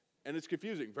it's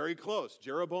confusing, very close.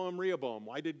 Jeroboam, Rehoboam.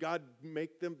 Why did God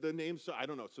make them the names? So I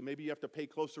don't know. So maybe you have to pay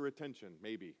closer attention,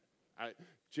 maybe.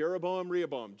 Jeroboam,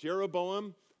 Rehoboam.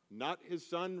 Jeroboam, not his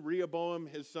son, Rehoboam,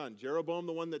 his son. Jeroboam,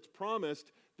 the one that's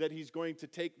promised that he's going to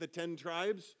take the 10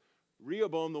 tribes.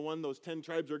 Rehoboam, the one those 10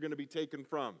 tribes are going to be taken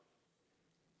from.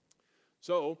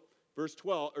 So,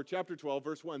 chapter 12,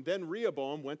 verse 1. Then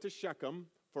Rehoboam went to Shechem,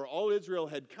 for all Israel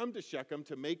had come to Shechem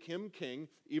to make him king.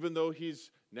 Even though he's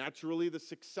naturally the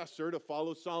successor to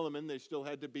follow Solomon, they still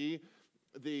had to be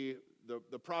the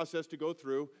process to go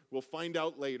through. We'll find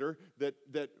out later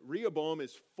that Rehoboam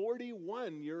is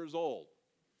 41 years old.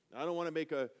 I don't want to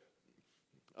make a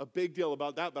big deal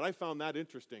about that, but I found that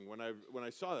interesting when I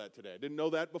saw that today. I didn't know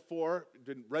that before. It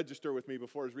didn't register with me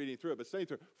before I was reading through it, but saying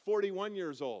through 41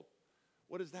 years old.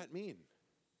 What does that mean?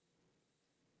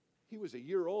 He was a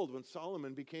year old when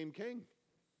Solomon became king.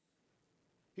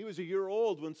 He was a year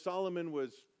old when Solomon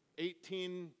was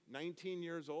 18, 19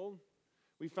 years old.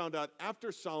 We found out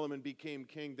after Solomon became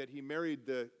king that he married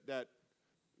that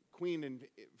queen and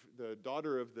the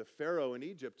daughter of the Pharaoh in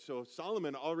Egypt. So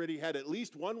Solomon already had at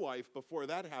least one wife before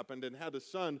that happened and had a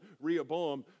son,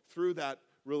 Rehoboam, through that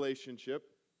relationship.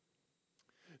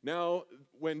 Now,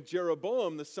 when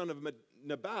Jeroboam, the son of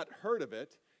Nebat, heard of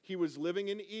it, he was living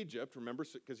in Egypt, remember,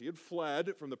 because he had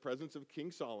fled from the presence of King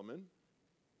Solomon.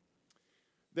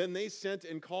 Then they sent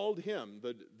and called him,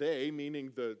 they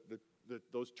meaning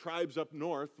those tribes up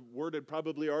north. Word had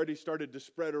probably already started to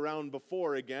spread around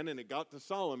before again, and it got to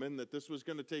Solomon that this was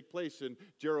going to take place, and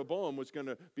Jeroboam was going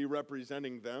to be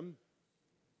representing them.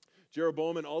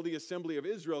 Jeroboam and all the assembly of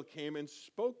Israel came and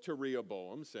spoke to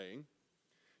Rehoboam, saying,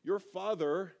 "Your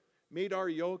father made our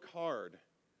yoke hard.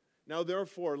 Now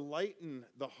therefore lighten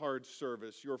the hard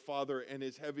service, your father and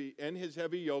his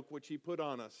heavy yoke which he put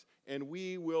on us, and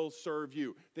we will serve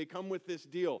you." They come with this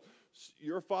deal.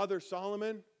 Your father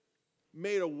Solomon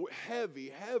made a heavy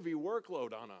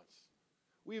workload on us.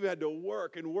 We've had to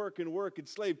work and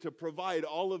slave to provide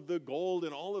all of the gold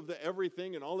and all of the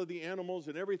everything and all of the animals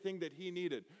and everything that he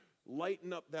needed.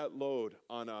 Lighten up that load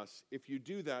on us. If you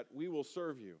do that, we will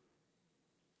serve you.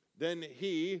 Then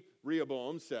he,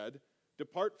 Rehoboam, said,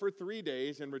 "Depart for 3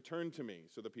 days and return to me."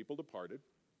 So the people departed.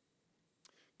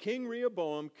 King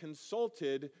Rehoboam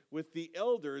consulted with the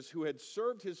elders who had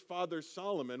served his father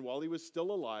Solomon while he was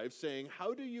still alive, saying,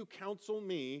 "How do you counsel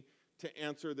me to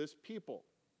answer this people?"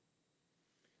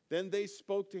 Then they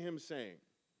spoke to him, saying,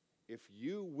 "If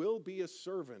you will be a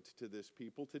servant to this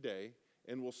people today,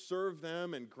 and will serve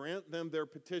them and grant them their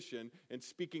petition, and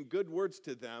speaking good words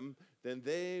to them, then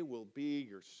they will be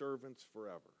your servants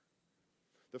forever."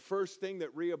 The first thing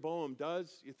that Rehoboam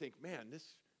does, you think, man,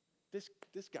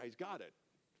 this guy's got it.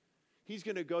 He's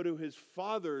going to go to his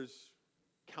father's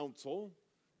council,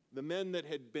 the men that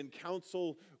had been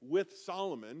counsel with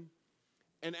Solomon,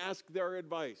 and ask their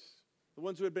advice. The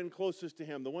ones who had been closest to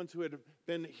him, the ones who had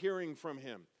been hearing from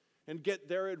him, and get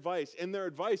their advice. And their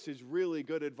advice is really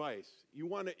good advice. You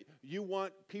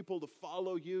want people to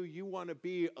follow you. You want to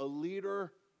be a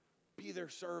leader. Be their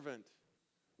servant.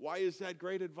 Why is that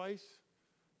great advice?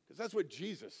 Because that's what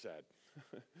Jesus said.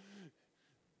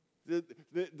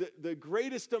 The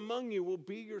greatest among you will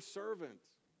be your servant.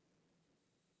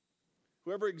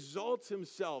 Whoever exalts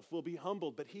himself will be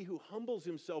humbled, but he who humbles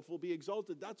himself will be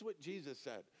exalted. That's what Jesus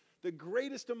said. The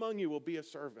greatest among you will be a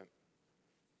servant.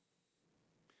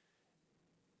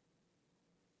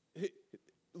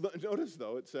 Notice,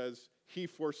 though, it says, he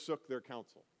forsook their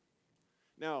counsel.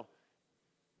 Now,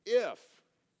 if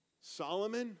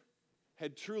Solomon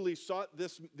had truly sought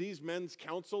these men's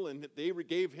counsel and they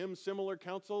gave him similar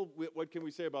counsel, what can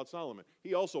we say about Solomon?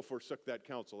 He also forsook that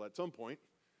counsel at some point,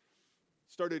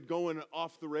 started going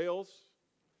off the rails.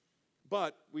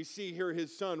 But we see here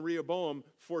his son Rehoboam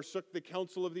forsook the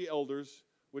counsel of the elders,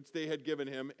 which they had given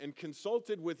him, and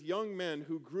consulted with young men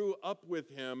who grew up with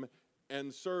him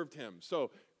and served him.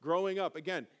 So growing up,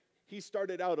 again, he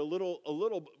started out a little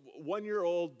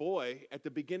 1-year-old boy at the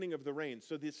beginning of the reign.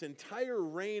 So this entire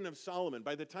reign of Solomon,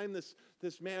 by the time this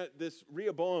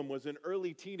Rehoboam was an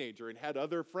early teenager and had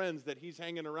other friends that he's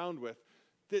hanging around with,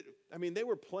 they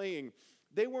weren't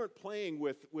playing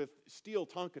with steel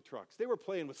Tonka trucks. They were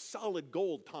playing with solid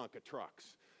gold Tonka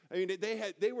trucks.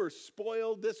 They were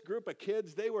spoiled, this group of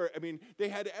kids. They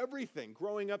had everything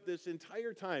growing up this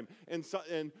entire time. And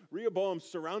Rehoboam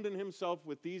surrounding himself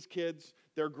with these kids.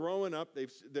 They're growing up. They've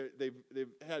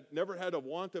never had a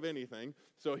want of anything.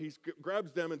 So he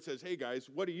grabs them and says, "Hey guys,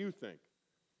 what do you think?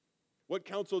 What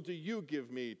counsel do you give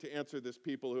me to answer this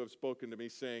people who have spoken to me,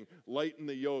 saying, 'Lighten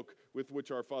the yoke with which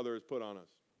our father has put on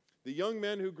us'?" The young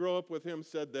men who grew up with him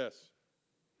said this: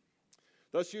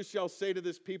 "Thus you shall say to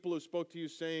this people who spoke to you,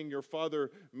 saying, 'Your father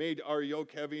made our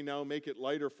yoke heavy, now make it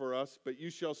lighter for us.' But you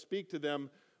shall speak to them,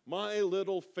 'My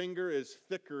little finger is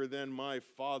thicker than my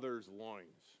father's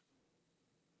loins.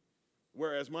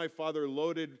 Whereas my father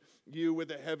loaded you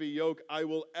with a heavy yoke, I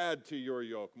will add to your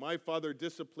yoke. My father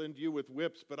disciplined you with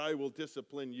whips, but I will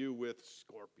discipline you with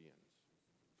scorpions.'"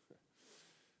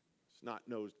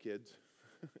 Snot-nosed kids.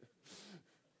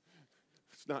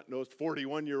 Snot-nosed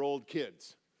 41-year-old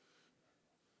kids.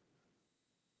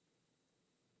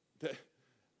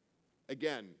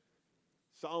 Again,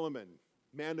 Solomon,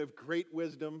 man of great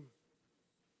wisdom,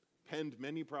 penned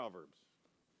many proverbs.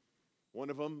 One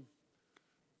of them,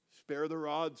 spare the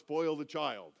rod, spoil the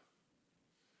child.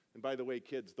 And by the way,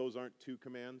 kids, those aren't two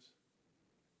commands.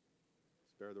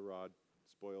 Spare the rod,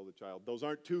 spoil the child. Those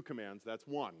aren't two commands, that's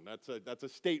one. That's a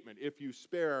statement. If you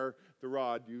spare the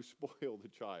rod, you spoil the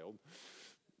child.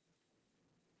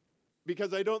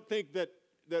 Because I don't think that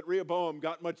Rehoboam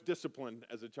got much discipline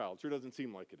as a child. Sure doesn't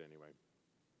seem like it anyway.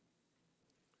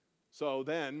 So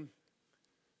then,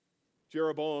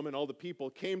 Jeroboam and all the people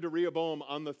came to Rehoboam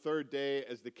on the third day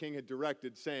as the king had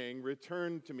directed, saying,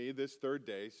 "Return to me this third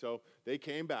day." So they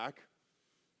came back.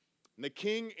 And the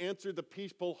king answered the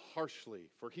people harshly,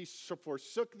 for he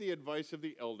forsook the advice of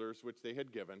the elders which they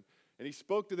had given. And he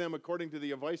spoke to them according to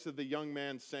the advice of the young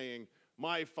man, saying,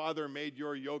 "My father made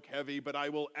your yoke heavy, but I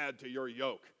will add to your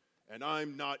yoke, and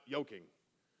I'm not yoking.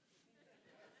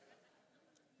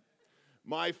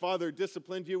 My father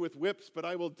disciplined you with whips, but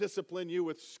I will discipline you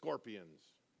with scorpions."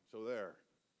 So there.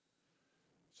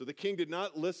 So the king did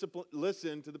not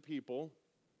listen to the people.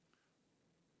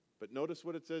 But notice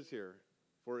what it says here.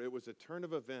 For it was a turn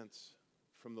of events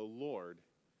from the Lord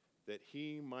that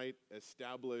he might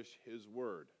establish his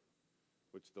word,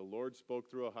 which the Lord spoke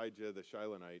through Ahijah the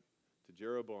Shilonite to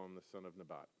Jeroboam the son of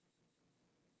Nebat.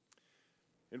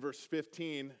 In verse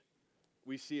 15,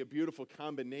 we see a beautiful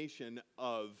combination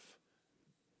of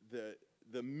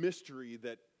the mystery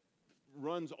that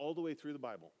runs all the way through the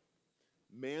Bible.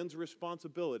 Man's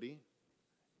responsibility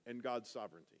and God's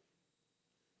sovereignty.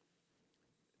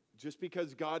 Just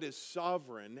because God is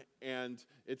sovereign, and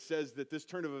it says that this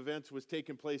turn of events was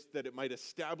taking place that it might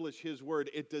establish his word,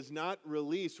 it does not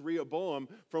release Rehoboam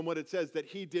from what it says, that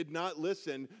he did not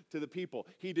listen to the people.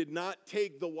 He did not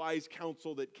take the wise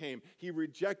counsel that came. He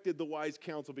rejected the wise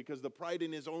counsel because of the pride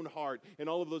in his own heart and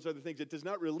all of those other things. It does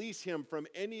not release him from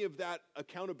any of that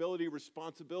accountability,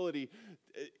 responsibility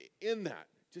in that,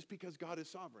 just because God is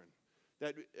sovereign.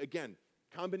 That, again,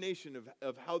 combination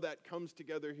of how that comes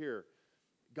together here.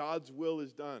 God's will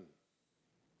is done.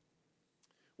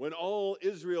 When all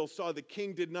Israel saw the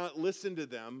king did not listen to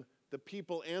them, the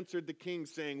people answered the king,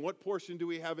 saying, "What portion do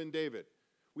we have in David?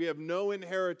 We have no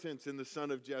inheritance in the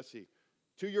son of Jesse.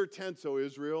 To your tents, O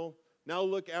Israel. Now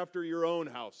look after your own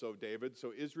house, O David."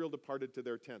 So Israel departed to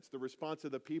their tents. The response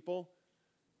of the people,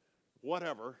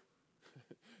 whatever.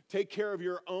 Take care of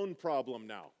your own problem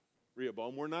now,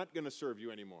 Rehoboam. We're not going to serve you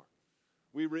anymore.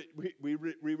 We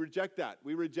reject that.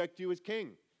 We reject you as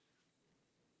king.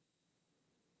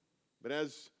 But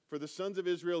as for the sons of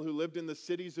Israel who lived in the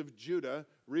cities of Judah,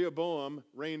 Rehoboam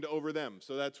reigned over them.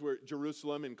 So that's where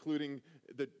Jerusalem, including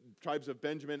the tribes of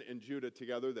Benjamin and Judah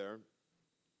together there.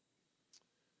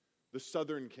 The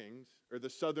southern kings, or the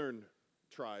southern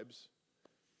tribes.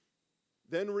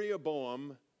 Then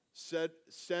Rehoboam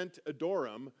sent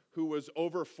Adoram, who was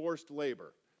over forced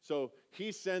labor. So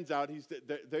he sends out,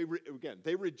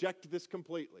 they reject this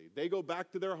completely. They go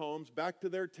back to their homes, back to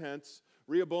their tents.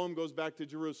 Rehoboam goes back to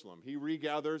Jerusalem. He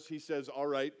regathers. He says, all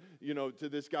right, to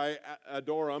this guy,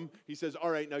 Adoram, he says,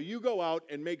 all right, now you go out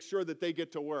and make sure that they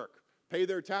get to work. Pay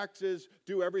their taxes,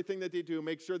 do everything that they do,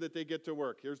 make sure that they get to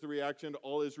work. Here's the reaction.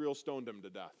 All Israel stoned him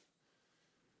to death.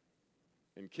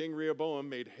 And King Rehoboam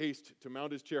made haste to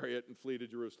mount his chariot and flee to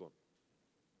Jerusalem.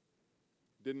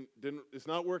 It's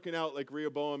not working out like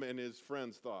Rehoboam and his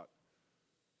friends thought.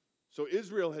 So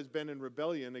Israel has been in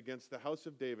rebellion against the house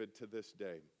of David to this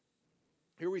day.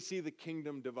 Here we see the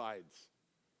kingdom divides.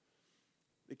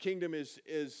 The kingdom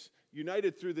is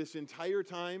united through this entire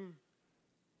time,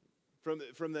 from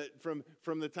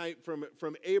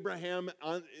Abraham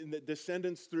on in the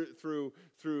descendants through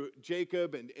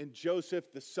Jacob and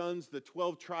Joseph, the sons, the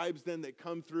 12 tribes then that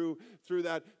come through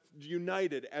that,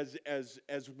 united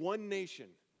as one nation.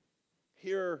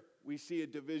 Here we see a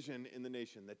division in the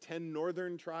nation. The 10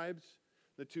 northern tribes,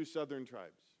 the 2 southern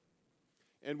tribes.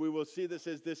 And we will see this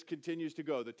as this continues to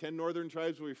go. The 10 northern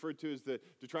tribes we refer to as the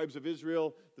tribes of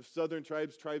Israel, the southern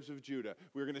tribes of Judah.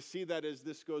 We're going to see that as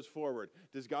this goes forward.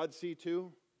 Does God see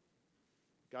 2?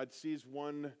 God sees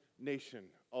one nation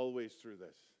always through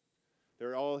this.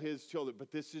 They're all his children,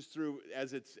 but this is through,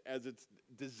 as it's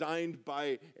designed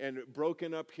by and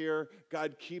broken up here,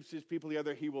 God keeps his people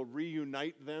together. He will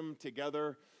reunite them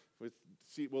together.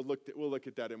 We'll look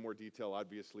at that in more detail,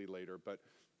 obviously, later. But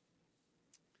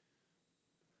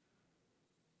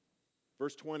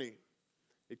verse 20,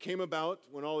 it came about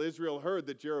when all Israel heard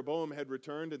that Jeroboam had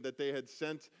returned and that they had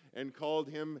sent and called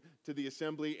him to the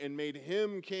assembly and made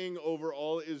him king over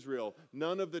all Israel.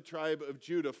 None of the tribe of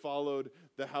Judah followed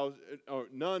the house, or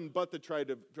none but the tribe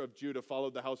of Judah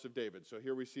followed the house of David. So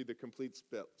here we see the complete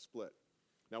split.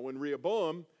 Now when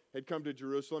Rehoboam had come to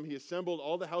Jerusalem, he assembled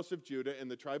all the house of Judah and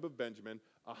the tribe of Benjamin.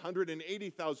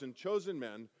 180,000 chosen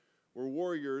men were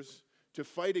warriors to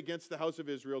fight against the house of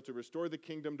Israel, to restore the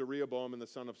kingdom to Rehoboam and the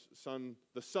son of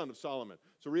Solomon.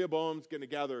 So Rehoboam's going to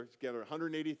gather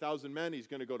 180,000 men. He's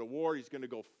going to go to war. He's going to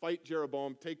go fight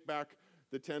Jeroboam, take back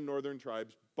the 10 northern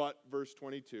tribes. But, verse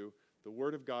 22, the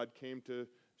word of God came to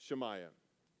Shemaiah,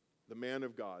 the man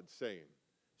of God, saying,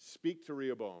 "Speak to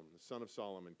Rehoboam, the son of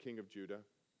Solomon, king of Judah,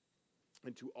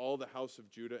 and to all the house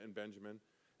of Judah and Benjamin,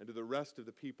 and to the rest of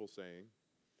the people, saying,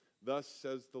 "Thus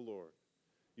says the Lord,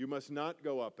 you must not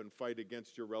go up and fight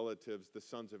against your relatives, the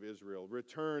sons of Israel.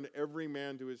 Return every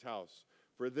man to his house,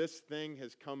 for this thing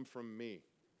has come from me."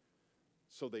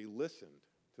 So they listened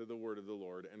to the word of the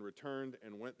Lord and returned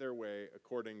and went their way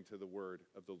according to the word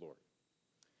of the Lord.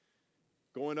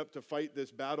 Going up to fight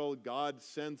this battle, God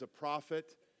sends a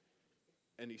prophet,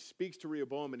 and he speaks to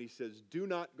Rehoboam, and he says, "Do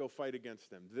not go fight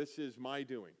against them. This is my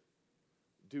doing.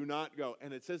 Do not go."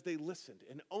 And it says they listened,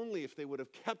 and only if they would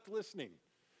have kept listening.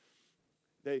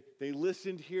 They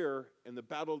listened here, and the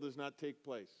battle does not take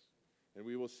place. And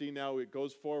we will see now it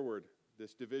goes forward,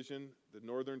 this division, the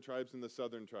northern tribes and the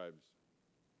southern tribes.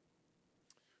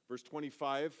 Verse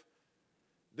 25,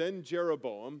 "Then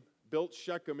Jeroboam built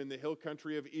Shechem in the hill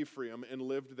country of Ephraim and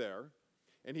lived there.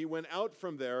 And he went out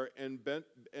from there and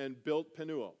built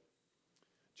Penuel.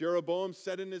 Jeroboam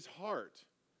said in his heart,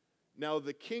 'Now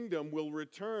the kingdom will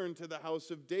return to the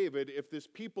house of David if this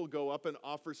people go up and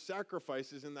offer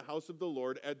sacrifices in the house of the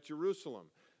Lord at Jerusalem.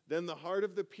 Then the heart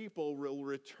of the people will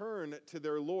return to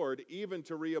their Lord, even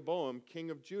to Rehoboam, king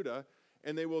of Judah,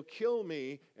 and they will kill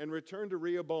me and return to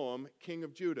Rehoboam, king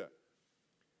of Judah.'"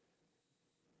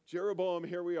 Jeroboam,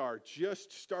 here we are,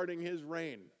 just starting his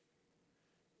reign.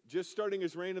 Just starting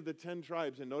his reign of the 10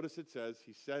 tribes. And notice it says,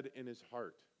 he said in his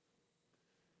heart.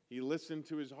 He listened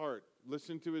to his heart,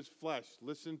 listened to his flesh,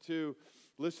 listened to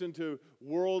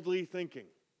worldly thinking.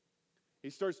 He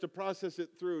starts to process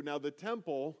it through. Now the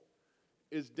temple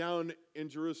is down in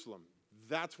Jerusalem.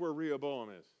 That's where Rehoboam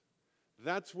is.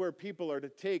 That's where people are to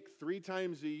take 3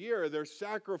 times a year their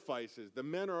sacrifices. The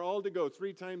men are all to go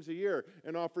 3 times a year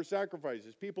and offer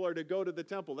sacrifices. People are to go to the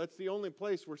temple. That's the only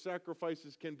place where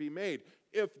sacrifices can be made.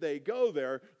 If they go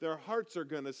there, their hearts are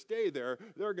going to stay there.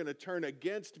 They're going to turn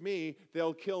against me.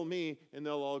 They'll kill me, and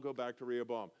they'll all go back to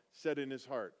Rehoboam. Said in his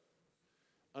heart.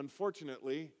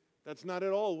 Unfortunately, that's not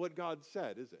at all what God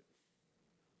said, is it?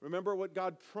 Remember what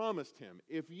God promised him.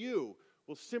 If you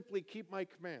will simply keep my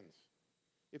commands,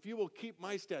 if you will keep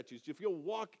my statutes, if you'll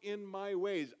walk in my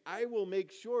ways, I will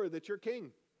make sure that you're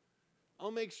king. I'll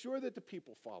make sure that the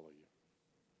people follow you.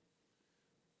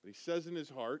 But he says in his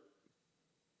heart,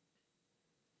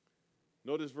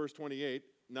 notice verse 28,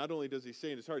 not only does he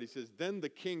say in his heart, he says, "Then the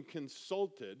king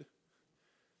consulted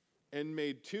and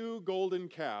made 2 golden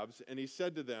calves, and he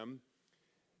said to them,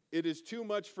 'It is too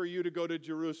much for you to go to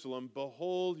Jerusalem.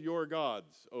 Behold your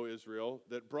gods, O Israel,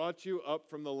 that brought you up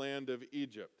from the land of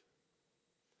Egypt.'"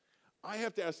 I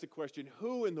have to ask the question,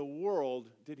 who in the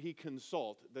world did he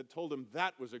consult that told him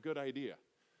that was a good idea?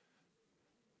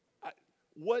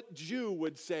 What Jew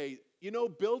would say,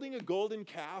 building a golden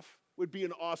calf would be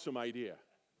an awesome idea?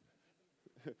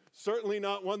 Certainly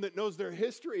not one that knows their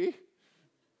history.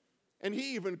 And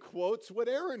he even quotes what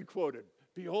Aaron quoted.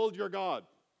 "Behold your God.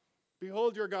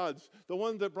 Behold your gods, the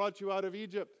one that brought you out of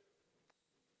Egypt."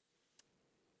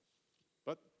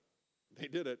 But they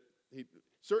did it. He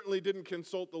certainly didn't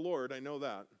consult the Lord, I know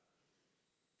that.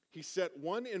 He set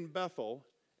one in Bethel,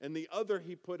 and the other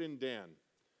he put in Dan.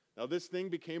 Now this thing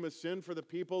became a sin for the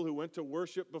people who went to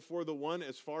worship before the one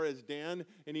as far as Dan,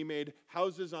 and he made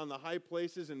houses on the high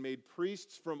places and made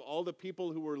priests from all the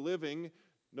people who were living,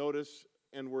 notice,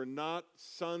 and were not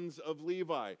sons of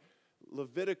Levi.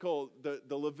 The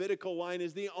Levitical line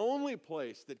is the only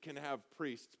place that can have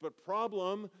priests. But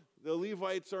problem, the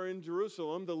Levites are in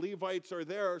Jerusalem. The Levites are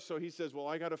there. So he says, well,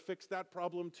 I got to fix that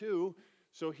problem too.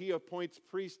 So he appoints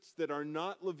priests that are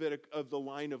not Levitic of the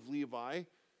line of Levi.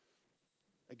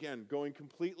 Again, going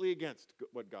completely against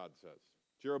what God says.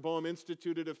 Jeroboam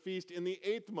instituted a feast in the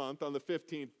 8th month on the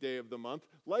 15th day of the month,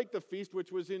 like the feast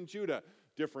which was in Judah.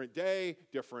 Different day,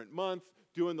 different month,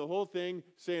 doing the whole thing,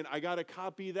 saying, I got to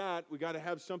copy that. We got to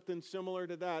have something similar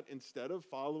to that instead of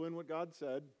following what God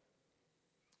said.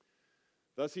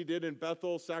 Thus he did in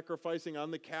Bethel, sacrificing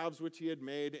on the calves which he had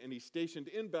made, and he stationed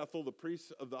in Bethel the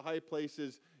priests of the high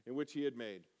places in which he had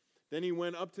made. Then he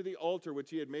went up to the altar which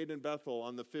he had made in Bethel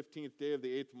on the 15th day of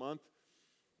the 8th month,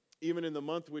 even in the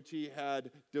month which he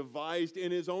had devised in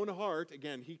his own heart.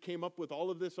 Again, he came up with all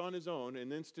of this on his own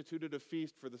and instituted a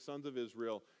feast for the sons of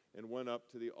Israel and went up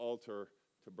to the altar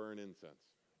to burn incense.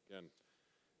 Again,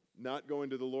 not going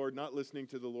to the Lord, not listening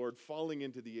to the Lord, falling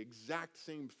into the exact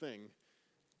same thing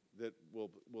that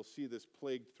we'll see this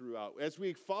plagued throughout. As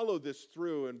we follow this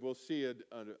through, and we'll see an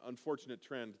unfortunate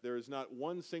trend, there is not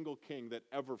one single king that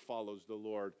ever follows the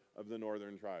Lord of the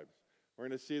northern tribes. We're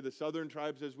going to see the southern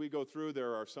tribes as we go through.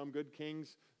 There are some good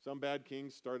kings, some bad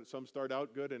kings. Some start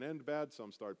out good and end bad.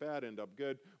 Some start bad, end up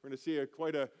good. We're going to see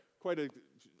quite a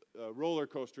roller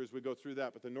coaster as we go through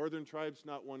that. But the northern tribes,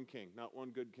 not one king, not one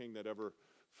good king that ever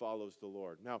follows the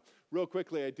Lord. Now, real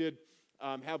quickly, I did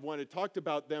have one. It talked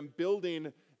about them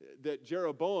building, that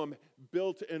Jeroboam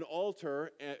built an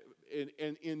altar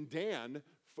in Dan,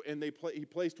 and he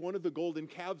placed one of the golden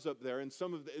calves up there, and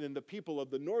the people of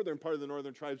the northern part of the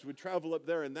northern tribes would travel up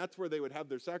there, and that's where they would have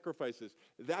their sacrifices.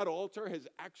 That altar has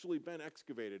actually been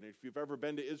excavated. And if you've ever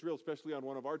been to Israel, especially on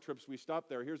one of our trips, we stopped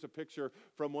there. Here's a picture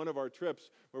from one of our trips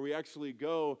where we actually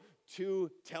go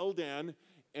to Tel Dan,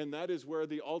 and that is where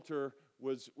the altar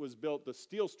was built. The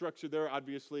steel structure there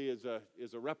obviously is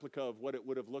a replica of what it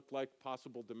would have looked like,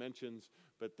 possible dimensions,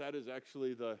 but that is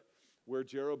actually where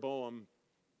Jeroboam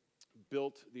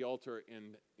built the altar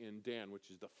in Dan, which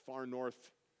is the far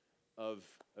north of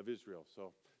Israel.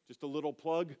 So just a little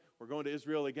plug. We're going to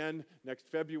Israel again next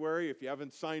February. If you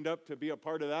haven't signed up to be a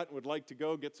part of that and would like to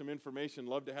go, get some information,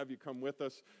 love to have you come with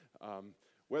us.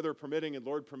 Weather permitting and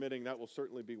Lord permitting, that will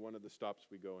certainly be one of the stops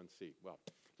we go and see. Well,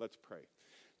 let's pray.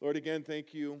 Lord, again,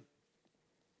 thank you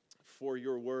for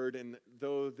your word. And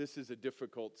though this is a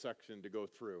difficult section to go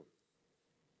through,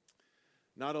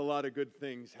 not a lot of good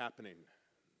things happening.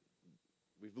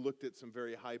 We've looked at some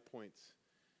very high points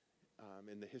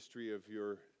in the history of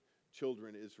your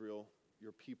children, Israel,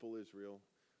 your people, Israel.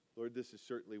 Lord, this is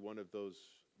certainly one of those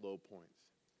low points.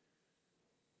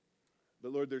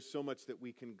 But Lord, there's so much that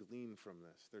we can glean from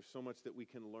this. There's so much that we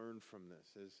can learn from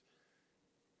this.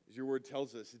 As your word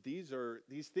tells us,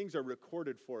 these things are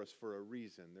recorded for us for a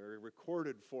reason. They're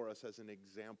recorded for us as an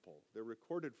example. They're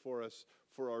recorded for us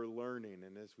for our learning.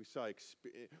 And as we saw,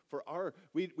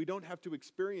 we don't have to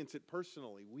experience it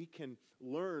personally. We can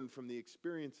learn from the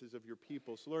experiences of your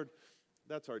people. So Lord,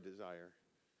 that's our desire.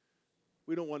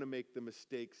 We don't want to make the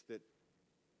mistakes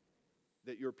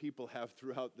that your people have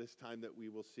throughout this time that we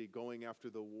will see, going after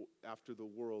the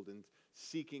world and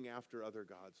seeking after other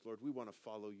gods. Lord, we want to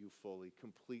follow you fully,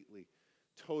 completely,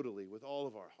 totally, with all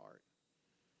of our heart.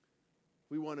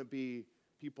 We want to be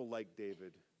people like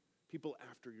David, people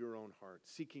after your own heart,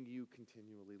 seeking you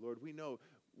continually. Lord, we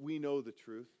know the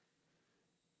truth,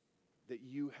 that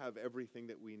you have everything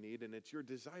that we need, and it's your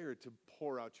desire to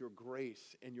pour out your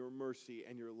grace and your mercy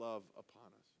and your love upon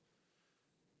us.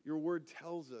 Your word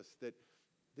tells us that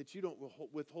you don't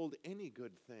withhold any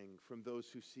good thing from those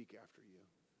who seek after you.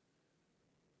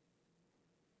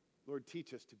 Lord,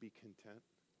 teach us to be content.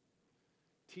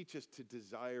 Teach us to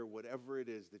desire whatever it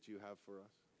is that you have for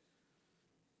us.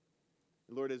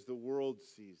 And Lord, as the world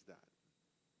sees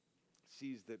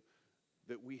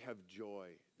that we have joy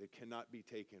that cannot be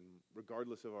taken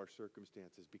regardless of our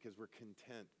circumstances, because we're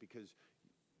content, because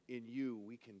in you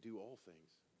we can do all things,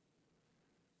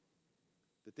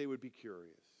 that they would be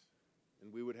curious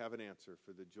and we would have an answer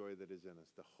for the joy that is in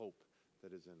us, the hope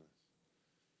that is in us.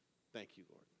 Thank you,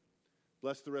 Lord.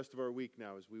 Bless the rest of our week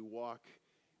now as we walk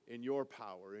in your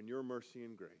power, in your mercy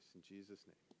and grace. In Jesus'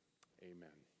 name, amen.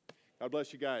 God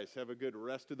bless you guys. Have a good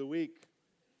rest of the week.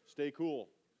 Stay cool.